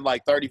one had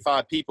like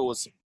 35 people. It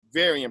was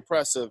very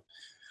impressive.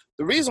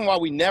 The reason why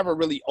we never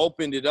really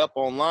opened it up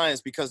online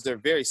is because they're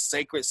very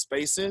sacred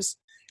spaces.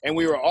 And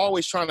we were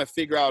always trying to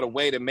figure out a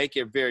way to make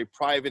it very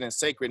private and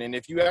sacred. And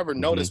if you ever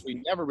notice,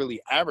 we never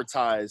really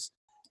advertised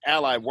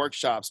ally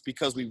workshops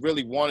because we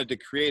really wanted to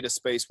create a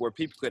space where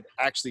people could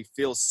actually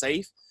feel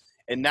safe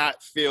and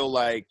not feel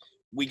like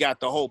we got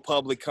the whole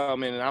public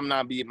coming and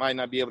might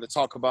not be able to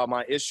talk about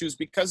my issues,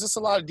 because it's a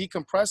lot of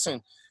decompressing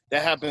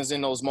that happens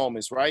in those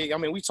moments, right? I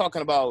mean, we're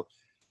talking about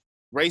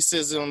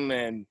racism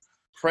and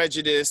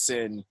prejudice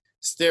and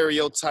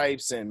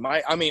stereotypes and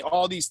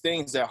all these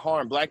things that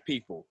harm Black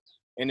people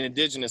and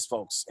indigenous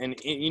folks. And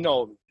you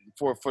know,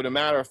 for the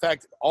matter of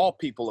fact, all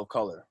people of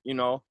color, you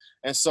know?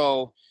 And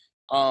so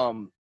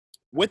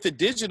with the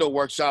digital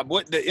workshop,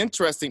 what the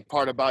interesting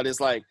part about it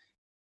is like,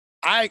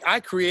 I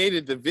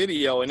created the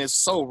video and it's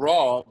so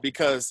raw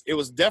because it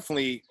was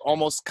definitely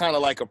almost kind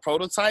of like a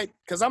prototype,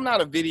 because I'm not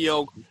a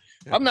video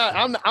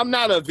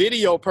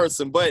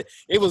person, but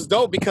it was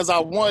dope because I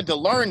wanted to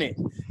learn it,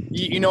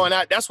 you know,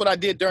 and that's what I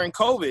did during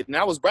COVID. And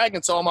I was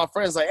bragging to all my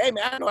friends like, hey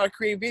man, I know how to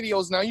create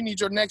videos now. You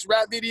need your next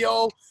rap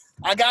video?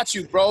 I got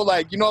you, bro.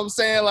 Like, you know what I'm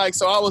saying? Like,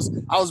 so I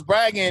was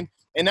bragging.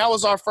 And that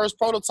was our first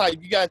prototype.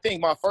 You got to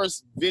think, my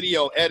first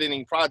video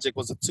editing project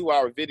was a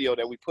 2-hour video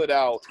that we put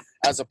out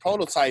as a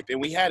prototype. And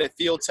we had it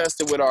field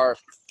tested with our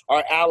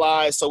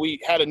allies. So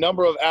we had a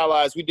number of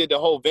allies. We did the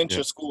whole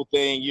venture school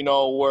thing, you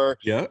know, where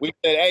we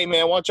said, hey,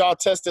 man, why don't y'all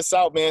test this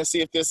out, man,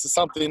 see if this is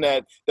something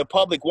that the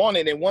public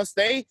wanted. And once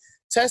they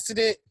tested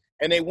it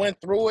and they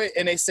went through it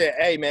and they said,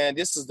 hey, man,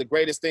 this is the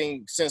greatest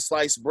thing since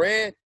sliced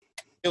bread,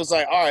 it was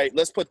like, all right,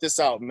 let's put this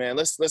out, man.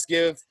 Let's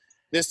give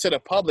this to the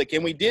public.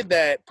 And we did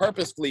that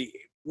purposefully.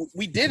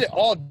 We did it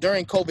all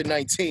during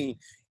COVID-19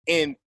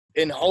 in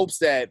hopes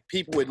that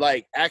people would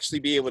like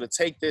actually be able to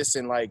take this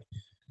and like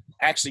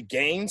actually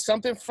gain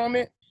something from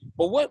it.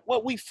 But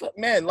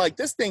like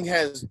this thing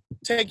has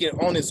taken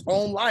on its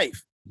own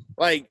life.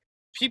 Like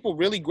people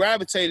really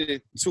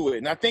gravitated to it.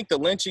 And I think the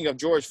lynching of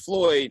George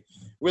Floyd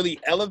really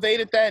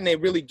elevated that, and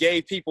it really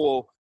gave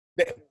people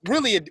that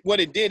really what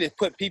it did is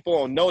put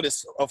people on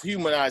notice of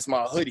Humanize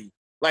My Hoodie.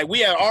 Like we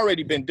had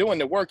already been doing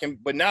the work,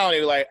 but now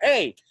they were like,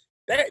 hey,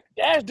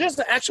 there's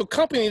an actual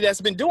company that's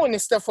been doing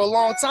this stuff for a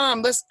long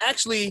time. Let's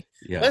actually,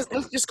 let's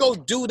just go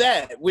do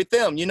that with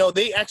them. You know,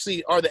 they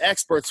actually are the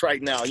experts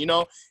right now, you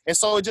know? And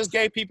so it just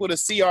gave people to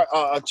see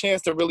a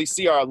chance to really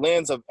see our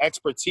lens of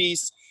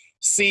expertise,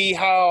 see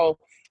how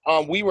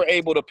we were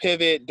able to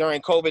pivot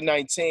during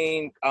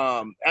COVID-19.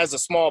 As a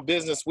small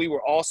business, we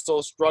were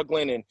also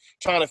struggling and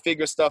trying to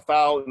figure stuff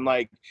out, and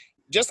like,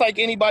 just like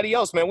anybody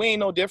else, man, we ain't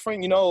no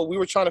different. You know, we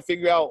were trying to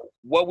figure out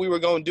what we were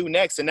going to do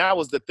next. And that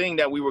was the thing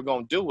that we were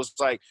going to do, was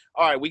like,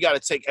 all right, we got to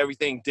take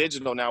everything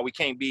digital now. We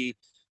can't be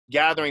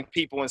gathering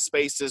people in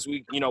spaces.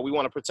 We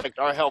want to protect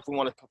our health. We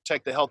want to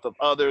protect the health of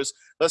others.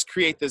 Let's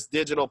create this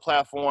digital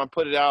platform,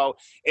 put it out.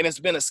 And it's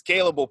been a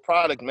scalable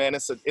product, man.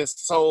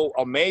 It's so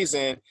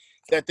amazing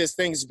that this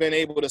thing's been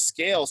able to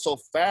scale so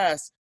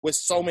fast with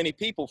so many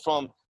people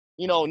from,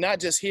 you know,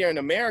 not just here in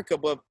America,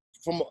 but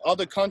from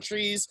other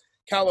countries,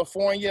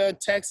 California,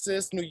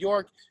 Texas, New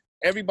York.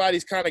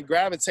 everybody's kind of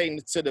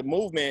gravitating to the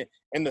movement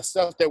and the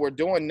stuff that we're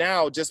doing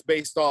now just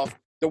based off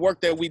the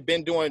work that we've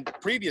been doing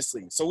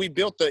previously. So we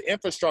built the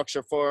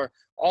infrastructure for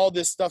all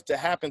this stuff to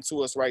happen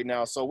to us right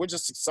now. So we're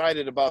just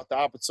excited about the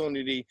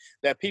opportunity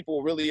that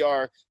people really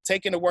are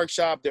taking the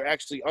workshop. They're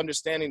actually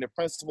understanding the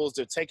principles.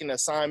 They're taking the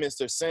assignments.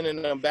 They're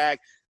sending them back.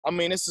 I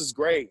mean, this is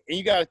great. And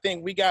you got to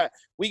think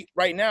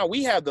right now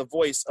we have the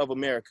voice of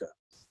America.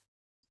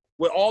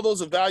 With all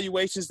those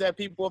evaluations that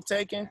people have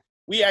taken,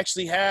 we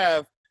actually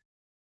have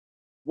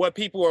what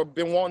people have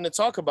been wanting to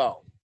talk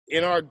about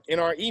in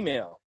our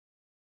email.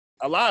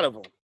 A lot of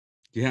them.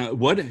 Yeah.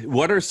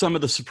 What are some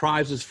of the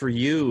surprises for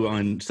you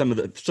on some of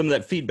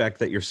that feedback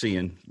that you're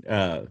seeing?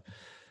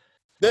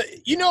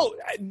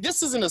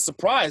 This isn't a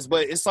surprise,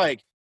 but it's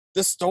like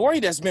the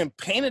story that's been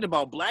painted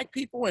about Black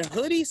people in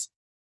hoodies.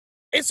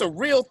 It's a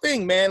real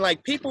thing, man.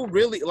 Like people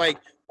really, like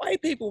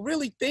white people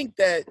really think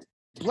that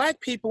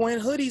Black people in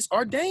hoodies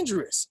are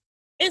dangerous.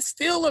 It's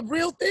still a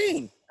real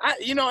thing. I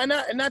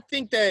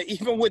think that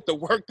even with the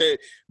work that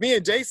me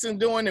and Jason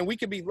doing, and we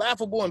can be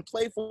laughable and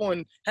playful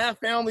and have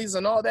families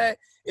and all that,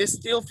 it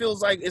still feels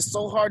like it's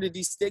so hard to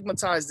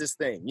destigmatize this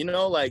thing,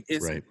 like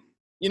it's, right.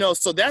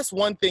 So that's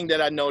one thing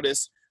that I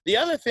noticed. The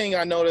other thing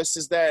I noticed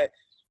is that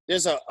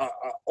there's a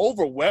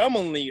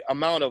overwhelmingly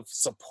amount of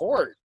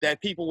support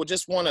that people would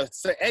just want to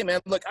say, hey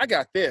man, look, I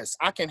got this,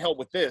 I can help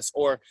with this.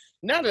 Or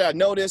now that I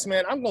know this,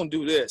 man, I'm going to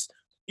do this,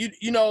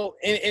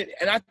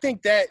 and I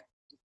think that,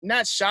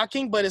 not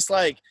shocking, but it's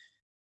like,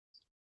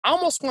 I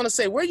almost want to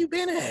say, where you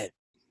been at?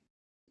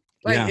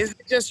 Like, Is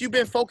it just you've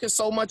been focused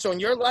so much on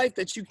your life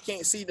that you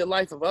can't see the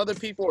life of other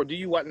people? Or do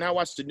you not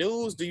watch the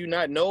news? Do you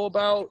not know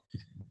about,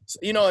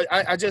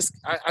 I just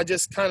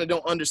kind of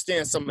don't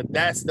understand some of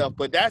that stuff,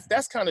 but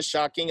that's kind of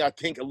shocking, I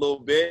think, a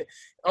little bit.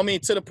 I mean,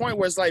 to the point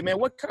where it's like, man,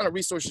 what kind of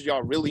resources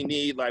y'all really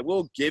need? Like,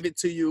 we'll give it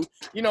to you,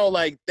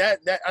 like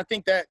that, I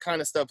think that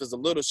kind of stuff is a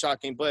little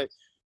shocking, but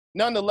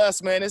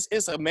nonetheless, man,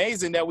 it's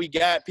amazing that we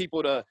got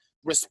people to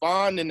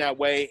respond in that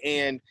way.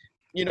 And,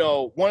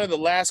 one of the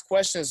last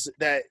questions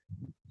that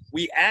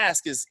we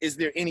ask is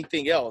there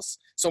anything else?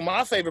 So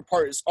my favorite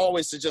part is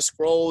always to just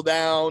scroll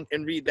down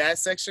and read that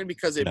section,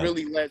 because it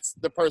really lets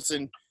the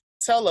person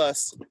tell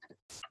us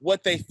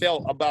what they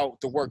felt about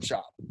the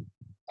workshop.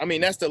 I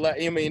mean,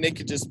 they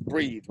could just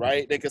breathe,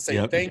 right? They could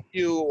say thank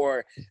you,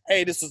 or,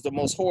 hey, this is the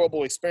most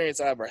horrible experience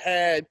I ever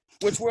had,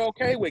 which we're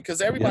okay with,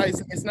 because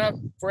it's not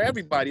for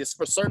everybody. It's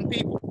for certain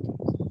people.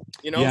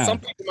 Some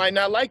people might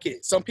not like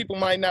it. Some people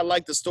might not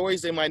like the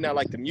stories. They might not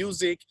like the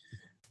music.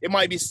 It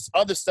might be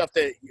other stuff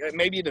that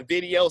maybe the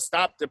video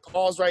stopped the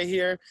pause right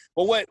here.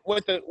 But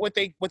what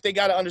they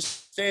got to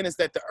understand is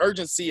that the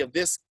urgency of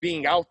this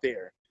being out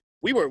there,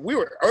 we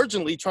were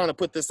urgently trying to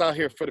put this out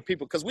here for the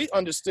people, because we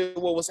understood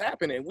what was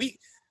happening.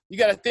 You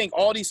got to think,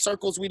 all these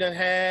circles we done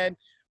had,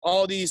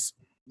 all these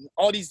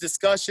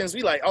discussions,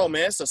 we like, oh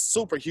man, it's a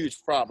super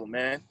huge problem,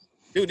 man.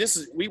 Dude,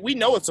 we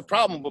know it's a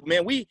problem, but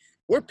man,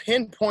 we're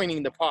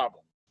pinpointing the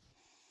problem.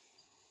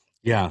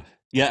 Yeah.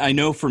 Yeah. I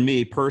know for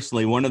me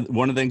personally, one of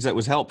the things that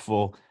was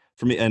helpful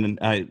for me, and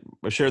I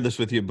shared this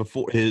with you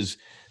before, is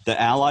the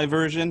Ally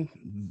version.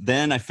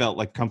 Then I felt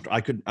like I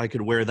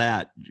could wear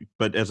that.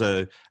 But as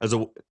a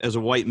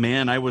white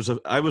man, I was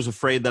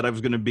afraid that I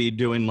was going to be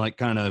doing like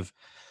kind of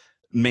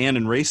man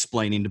and race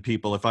splaining to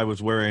people if I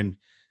was wearing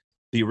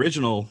the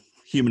original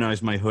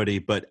Humanize My Hoodie,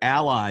 but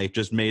Ally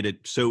just made it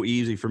so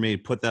easy for me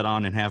to put that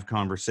on and have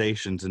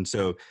conversations. And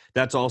so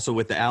that's also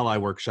with the Ally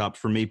workshop.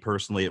 For me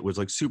personally, it was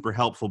like super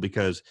helpful,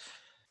 because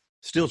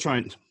still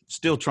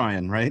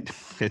trying, right?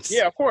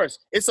 Of course.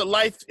 This is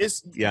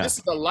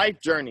a life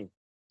journey.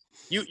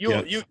 You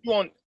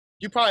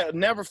probably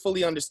never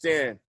fully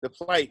understand the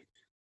plight.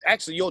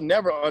 Actually, you'll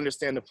never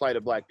understand the plight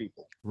of Black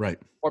people. Right.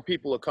 Or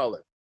people of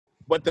color.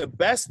 But the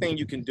best thing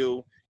you can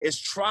do is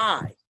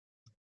try.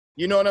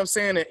 You know what I'm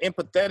saying? And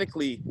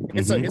empathetically,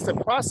 it's a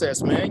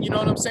process, man. You know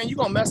what I'm saying? You're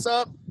going to mess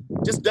up.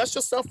 Just dust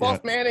yourself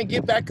off, man, and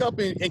get back up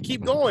and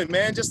keep going,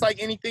 man, just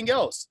like anything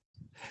else.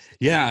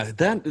 Yeah,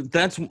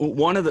 that's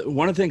one of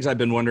the things I've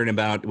been wondering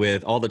about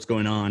with all that's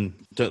going on,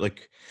 to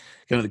like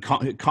kind of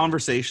the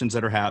conversations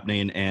that are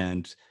happening,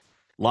 and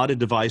a lot of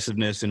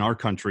divisiveness in our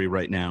country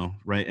right now,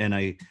 right?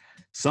 And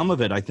some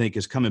of it I think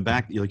is coming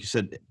back, like you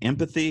said,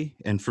 empathy,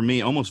 and for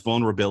me, almost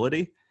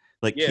vulnerability.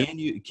 Like,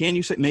 can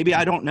you say, maybe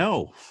I don't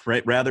know,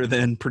 right? Rather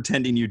than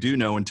pretending you do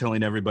know and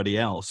telling everybody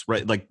else,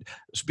 right? Like,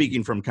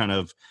 speaking from kind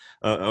of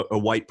a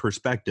white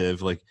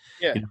perspective, like,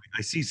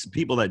 I see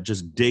people that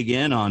just dig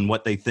in on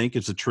what they think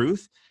is the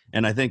truth.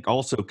 And I think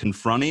also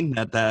confronting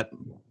that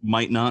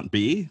might not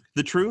be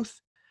the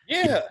truth.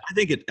 Yeah. I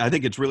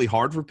think it's really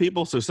hard for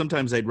people. So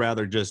sometimes they'd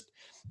rather just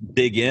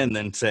dig in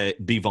than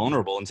be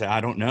vulnerable and say,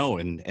 I don't know.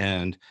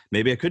 And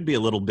maybe I could be a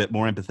little bit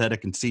more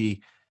empathetic and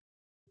see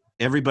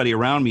everybody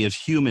around me as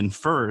human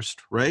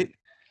first, right?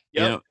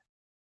 Yep.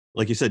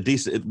 Like you said,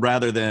 decent,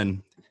 rather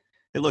than,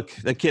 hey, look,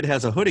 that kid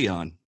has a hoodie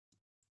on.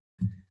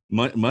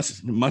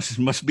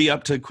 Must be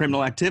up to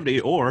criminal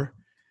activity, or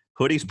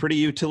hoodie's pretty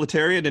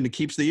utilitarian and it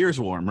keeps the ears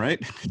warm, right?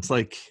 It's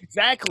like,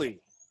 exactly.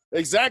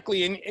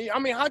 Exactly. And I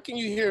mean, how can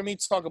you hear me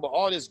talk about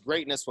all this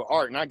greatness for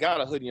art and I got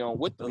a hoodie on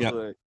with the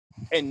hood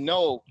and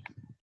know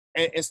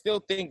and still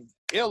think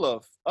ill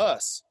of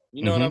us?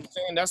 You know what I'm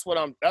saying? That's what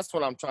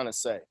I'm trying to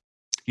say.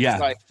 Yeah.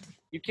 It's like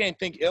you can't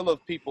think ill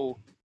of people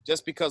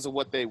just because of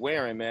what they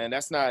wearing, man.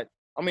 That's not,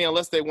 I mean,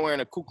 unless they're wearing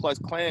a Ku Klux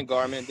Klan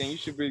garment, then you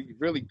should be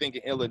really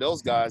thinking ill of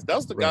those guys.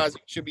 Those are the guys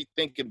you should be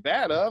thinking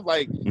bad of.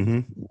 Like,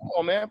 come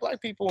on, man,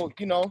 black people,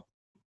 you know,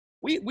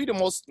 we the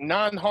most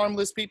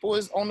non-harmless people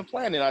is on the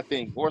planet, I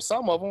think, or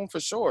some of them for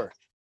sure.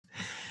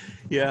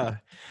 Yeah.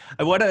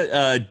 I want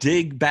to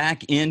dig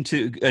back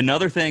into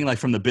another thing, like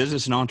from the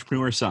business and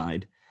entrepreneur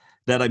side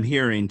that I'm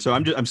hearing. So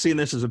I'm seeing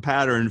this as a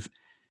pattern.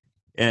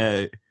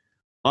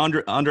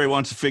 Andre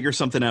wants to figure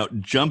something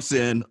out, jumps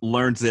in,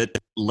 learns it,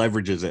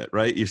 leverages it.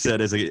 Right? You said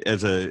as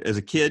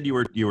a kid,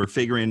 you were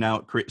figuring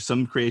out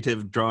some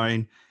creative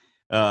drawing.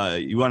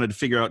 You wanted to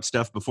figure out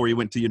stuff before you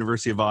went to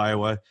University of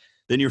Iowa.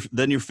 Then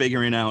you're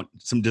figuring out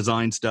some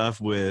design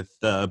stuff with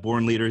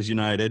Born Leaders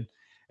United,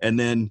 and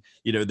then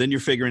you're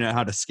figuring out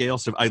how to scale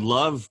stuff. I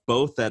love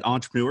both that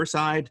entrepreneur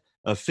side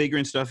of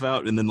figuring stuff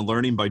out and then the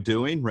learning by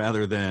doing,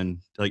 rather than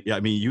like, I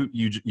mean,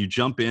 you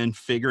jump in,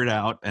 figure it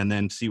out, and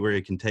then see where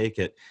you can take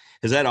it.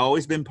 Has that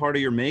always been part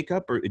of your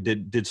makeup, or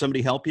did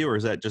somebody help you, or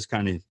is that just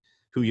kind of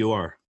who you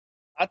are?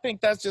 I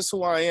think that's just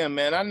who I am,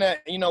 man.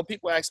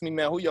 People ask me,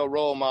 man, who your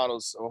role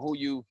models or who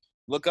you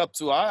look up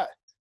to.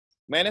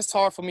 Man, it's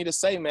hard for me to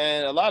say,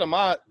 man. A lot of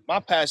my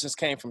passions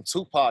came from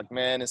Tupac,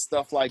 man, and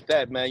stuff like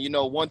that, man. You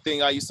know, one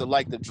thing I used to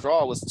like to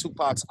draw was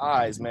Tupac's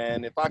eyes,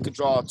 man. If I could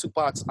draw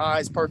Tupac's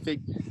eyes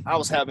perfect, I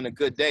was having a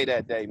good day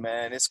that day,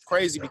 man. It's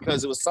crazy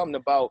because it was something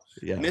about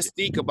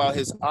mystique about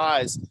his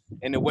eyes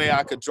and the way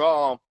I could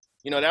draw them.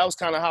 You know, that was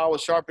kind of how I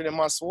was sharpening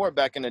my sword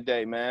back in the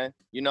day, man.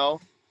 You know,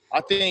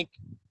 I think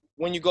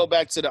when you go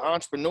back to the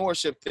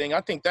entrepreneurship thing, I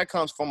think that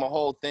comes from a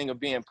whole thing of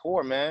being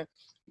poor, man.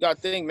 You got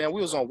to think, man,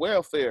 we was on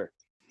welfare.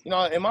 You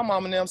know, and my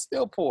mom and them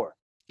still poor.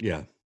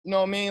 Yeah. You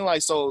know what I mean?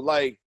 Like, so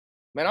like,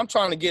 man, I'm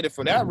trying to get it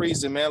for that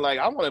reason, man. Like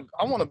I want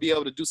to be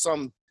able to do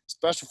something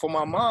special for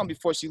my mom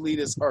before she leave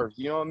this earth.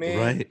 You know what I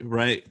mean?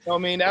 Right. You know what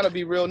I mean? That'll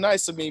be real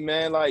nice of me,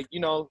 man. Like, you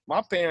know,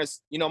 my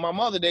parents, you know, my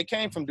mother, they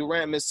came from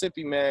Durant,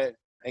 Mississippi, man,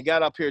 and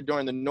got up here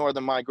during the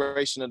northern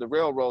migration of the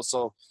railroad.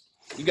 So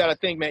you got to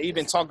think, man,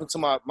 even talking to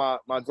my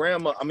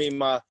grandma,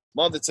 my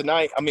mother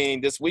tonight,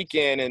 this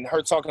weekend, and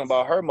her talking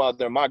about her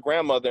mother, my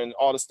grandmother, and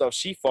all the stuff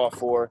she fought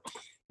for.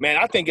 Man,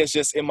 I think it's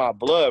just in my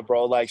blood,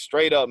 bro. Like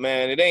straight up,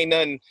 man. It ain't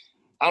nothing.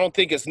 I don't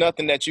think it's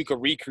nothing that you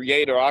could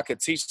recreate or I could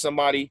teach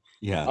somebody.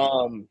 Yeah.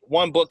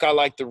 One book I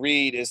like to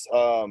read is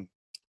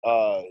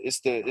it's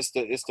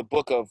the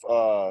book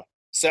of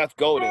Seth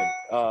Godin.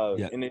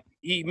 And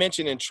he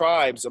mentioned in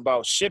Tribes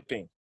about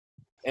shipping,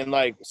 and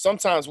like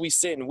sometimes we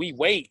sit and we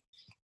wait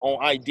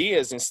on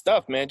ideas and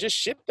stuff, man. Just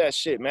ship that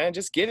shit, man.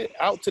 Just get it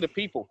out to the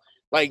people.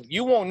 Like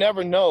you won't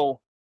never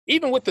know.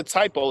 Even with the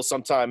typos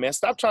sometimes, man,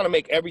 stop trying to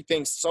make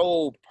everything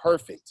so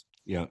perfect.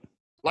 Yeah.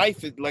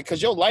 Life is like,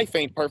 cause your life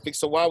ain't perfect.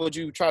 So why would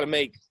you try to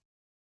make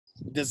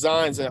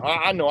designs? And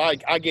I know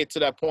I get to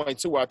that point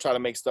too, where I try to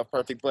make stuff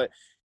perfect, but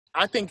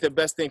I think the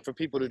best thing for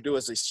people to do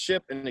is to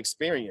ship and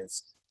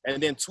experience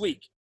and then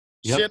tweak.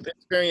 Ship,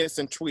 experience,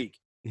 and tweak.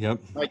 Yep.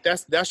 Like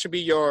that should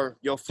be your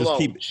flow.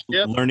 Just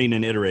keep learning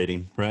and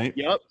iterating, right?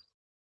 Yep.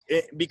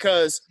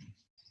 Because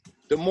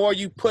the more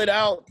you put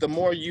out, the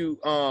more you,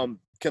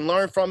 can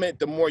learn from it,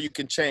 the more you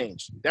can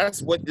change.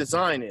 That's what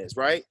design is,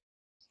 right?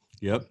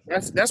 Yep.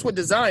 That's what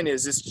design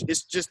is.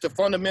 It's just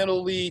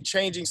fundamentally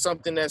changing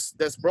something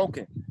that's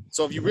broken.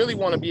 So if you really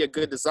want to be a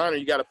good designer,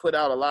 you got to put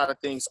out a lot of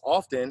things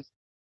often,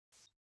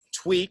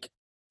 tweak,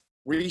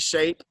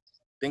 reshape,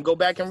 then go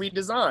back and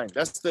redesign.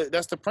 That's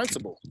the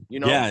principle, you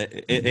know? Yeah,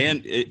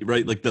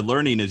 right. Like the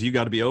learning is you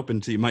got to be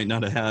open to, you might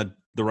not have had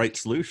the right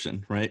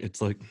solution, right?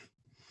 It's like.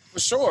 For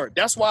sure.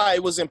 That's why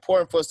it was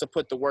important for us to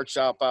put the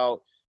workshop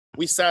out.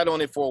 We sat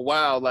on it for a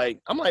while. Like,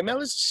 I'm like, man,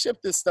 let's ship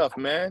this stuff,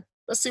 man.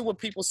 Let's see what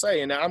people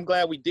say. And I'm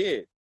glad we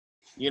did.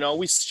 You know,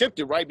 we shipped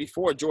it right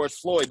before George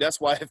Floyd. That's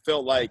why it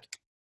felt like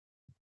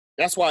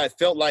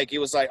it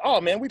was like, oh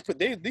man,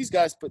 these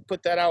guys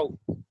put that out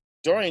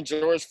during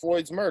George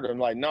Floyd's murder. I'm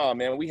like, nah,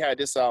 man, we had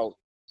this out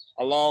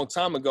a long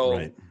time ago.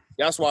 Right.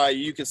 That's why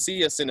you can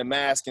see us in the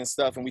mask and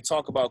stuff. And we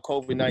talk about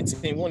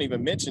COVID-19. We won't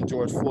even mention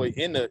George Floyd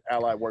in the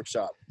Allied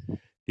workshop.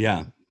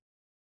 Yeah.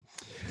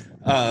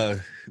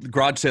 The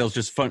garage sales,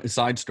 just fun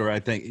side story. I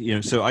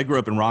think, so I grew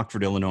up in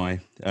Rockford, Illinois.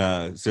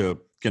 So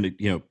kind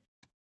of,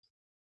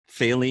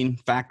 failing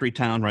factory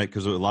town, right?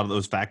 Because a lot of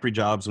those factory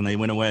jobs, when they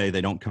went away,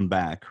 they don't come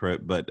back, right?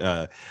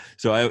 But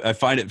so I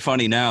find it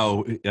funny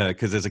now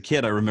because as a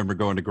kid, I remember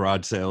going to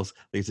garage sales.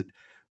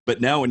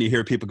 But now when you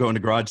hear people going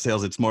to garage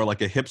sales, it's more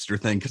like a hipster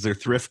thing because they're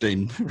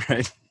thrifting,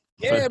 right?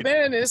 Yeah,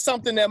 man, it's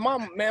something that my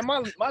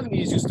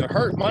knees used to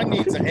hurt. My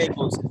knees and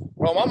ankles.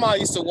 Bro, my mom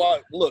used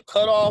to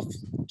cut off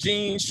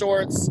jeans,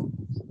 shorts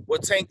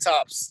with tank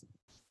tops.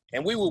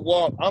 And we would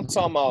walk, I'm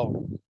talking about,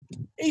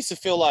 it used to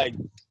feel like,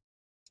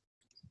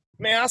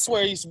 man, I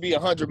swear it used to be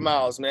 100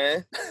 miles,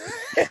 man.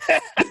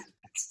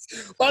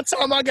 By the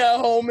time I got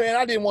home, man,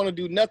 I didn't want to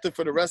do nothing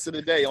for the rest of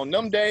the day. On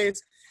them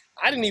days,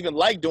 I didn't even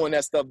like doing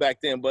that stuff back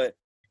then. But,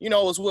 you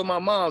know, it was with my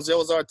moms. That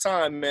was our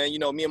time, man. You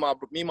know, me and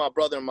my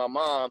brother and my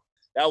mom,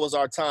 that was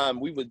our time.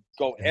 We would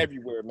go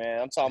everywhere,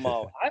 man. I'm talking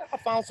about, I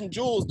found some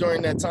jewels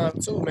during that time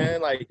too,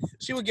 man. Like,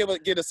 she would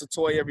get us a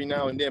toy every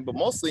now and then. But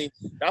mostly,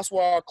 that's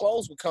where our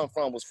clothes would come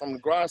from, was from the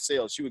garage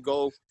sale. She would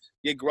go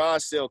get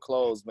garage sale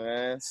clothes,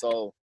 man.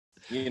 So,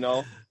 you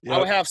know, I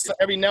would have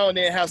every now and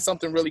then have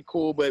something really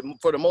cool. But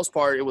for the most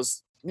part, it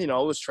was, you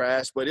know, it was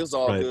trash. But it was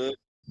all good.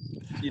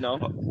 You know.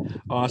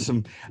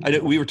 Awesome.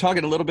 We were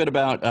talking a little bit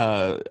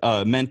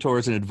about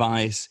mentors and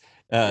advice.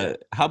 How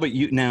about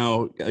you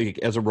now,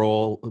 as a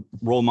role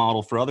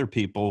model for other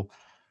people?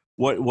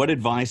 What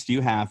advice do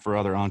you have for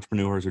other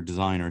entrepreneurs or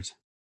designers?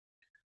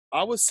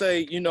 I would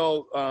say, you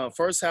know,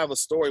 first have a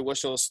story.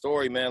 What's your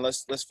story, man?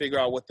 Let's figure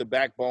out what the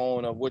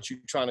backbone of what you're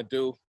trying to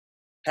do.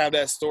 Have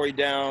that story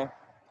down.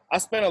 I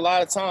spent a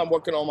lot of time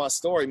working on my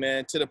story,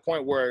 man, to the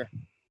point where,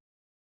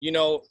 you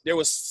know, there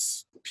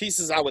was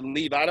pieces I would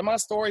leave out of my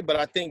story, but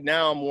I think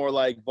now I'm more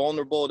like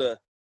vulnerable to,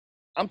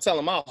 I'm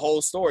telling my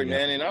whole story,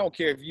 man, and I don't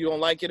care if you don't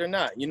like it or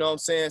not. You know what I'm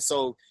saying?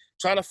 So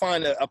try to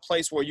find a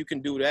place where you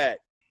can do that,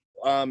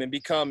 and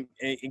become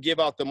and give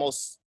out the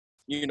most,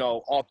 you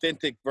know,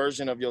 authentic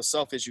version of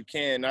yourself as you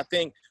can. And I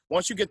think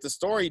once you get the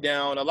story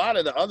down, a lot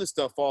of the other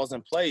stuff falls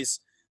in place.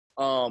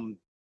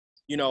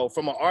 You know,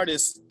 from an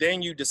artist,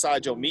 then you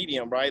decide your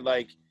medium, right?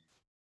 Like,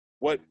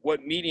 what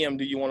medium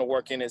do you want to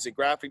work in? Is it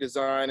graphic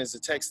design? Is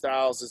it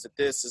textiles? Is it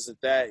this? Is it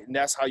that? And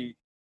that's how you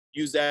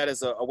use that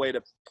as a way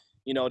to,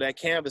 you know, that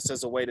canvas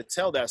as a way to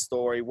tell that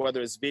story,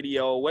 whether it's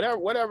video,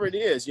 whatever it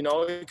is. You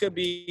know, it could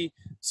be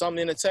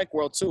something in the tech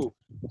world too.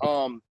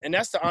 And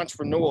that's the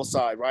entrepreneurial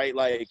side, right?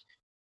 Like,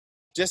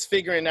 just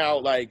figuring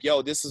out like,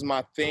 yo, this is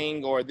my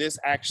thing, or this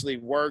actually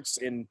works,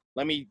 and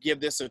let me give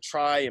this a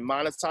try and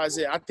monetize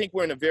it. I think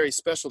we're in a very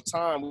special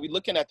time. We're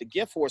looking at the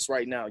gift horse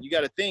right now. You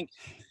got to think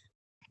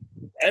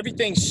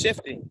everything's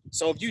shifting.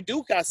 So if you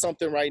do got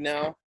something right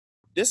now,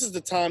 this is the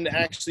time to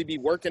actually be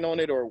working on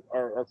it or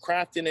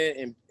crafting it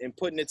and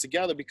putting it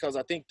together, because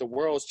I think the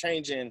world's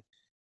changing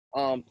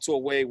to a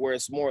way where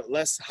it's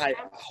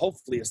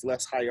hopefully it's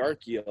less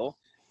hierarchical,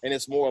 and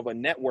it's more of a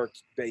network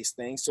based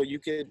thing. So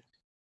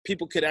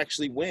people could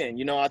actually win.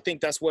 You know, I think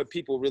that's what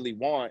people really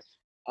want.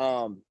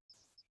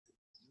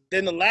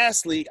 Then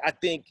lastly, I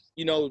think,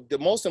 you know, the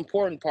most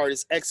important part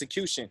is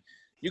execution.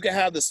 You can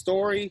have the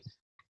story,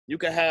 you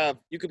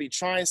could be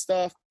trying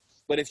stuff,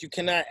 but if you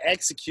cannot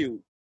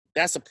execute,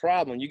 that's a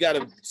problem. You got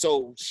to,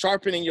 so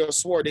sharpening your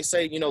sword, they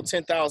say, you know,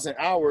 10,000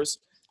 hours,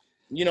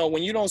 you know,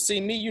 when you don't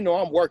see me, you know,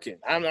 I'm working.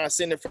 I'm not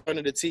sitting in front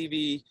of the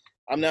TV.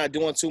 I'm not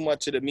doing too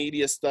much of the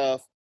media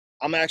stuff.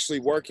 I'm actually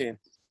working.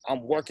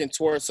 I'm working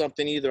towards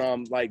something. Either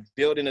I'm like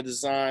building a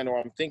design, or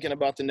I'm thinking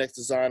about the next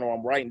design, or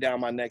I'm writing down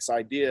my next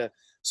idea.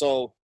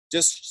 So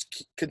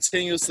just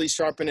continuously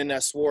sharpening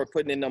that sword,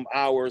 putting in them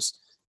hours,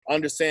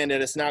 understand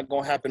that it's not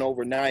going to happen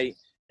overnight,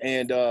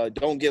 and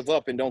don't give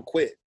up and don't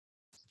quit.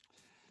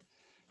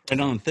 Right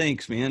on.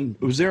 Thanks, man.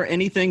 Was there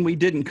anything we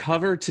didn't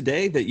cover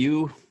today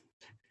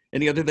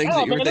any other things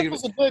that you were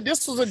thinking about?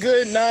 This was a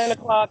good 9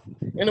 o'clock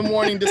in the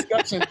morning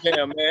discussion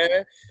jam,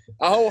 man.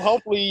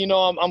 Hopefully, you know,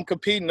 I'm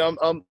competing.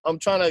 I'm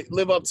trying to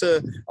live up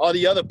to all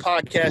the other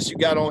podcasts you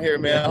got on here,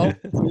 man.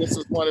 Hopefully this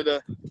was one of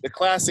the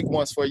classic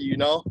ones for you, you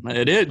know?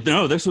 It is.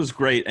 No, this was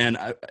great. And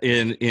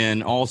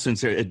in all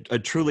sincerity,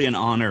 truly an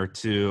honor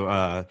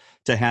to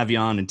have you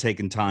on and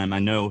taking time. I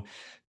know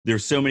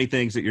there's so many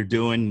things that you're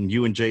doing.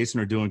 You and Jason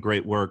are doing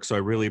great work. So I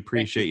really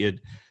appreciate you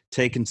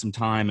taking some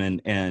time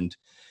and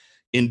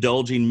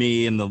indulging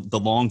me in the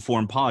long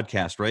form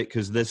podcast, right?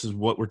 Because this is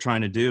what we're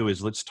trying to do,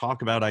 is let's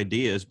talk about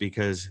ideas,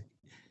 because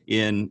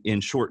in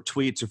short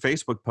tweets or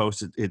Facebook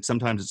posts,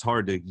 sometimes it's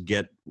hard to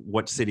get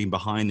what's sitting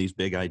behind these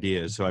big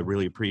ideas. So I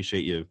really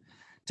appreciate you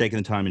taking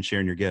the time and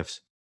sharing your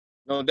gifts.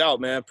 No doubt,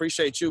 man.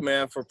 Appreciate you,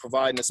 man, for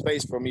providing the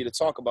space for me to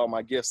talk about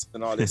my gifts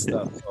and all this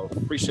stuff. So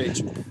appreciate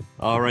you.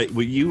 All right.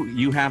 Well,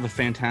 you have a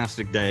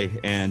fantastic day,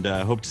 and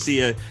hope to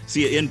see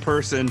you in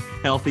person,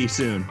 healthy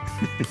soon.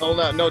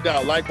 No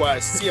doubt.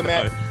 Likewise. See you,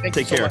 man. Right.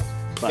 Take care.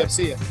 Bye. Yep,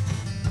 see you.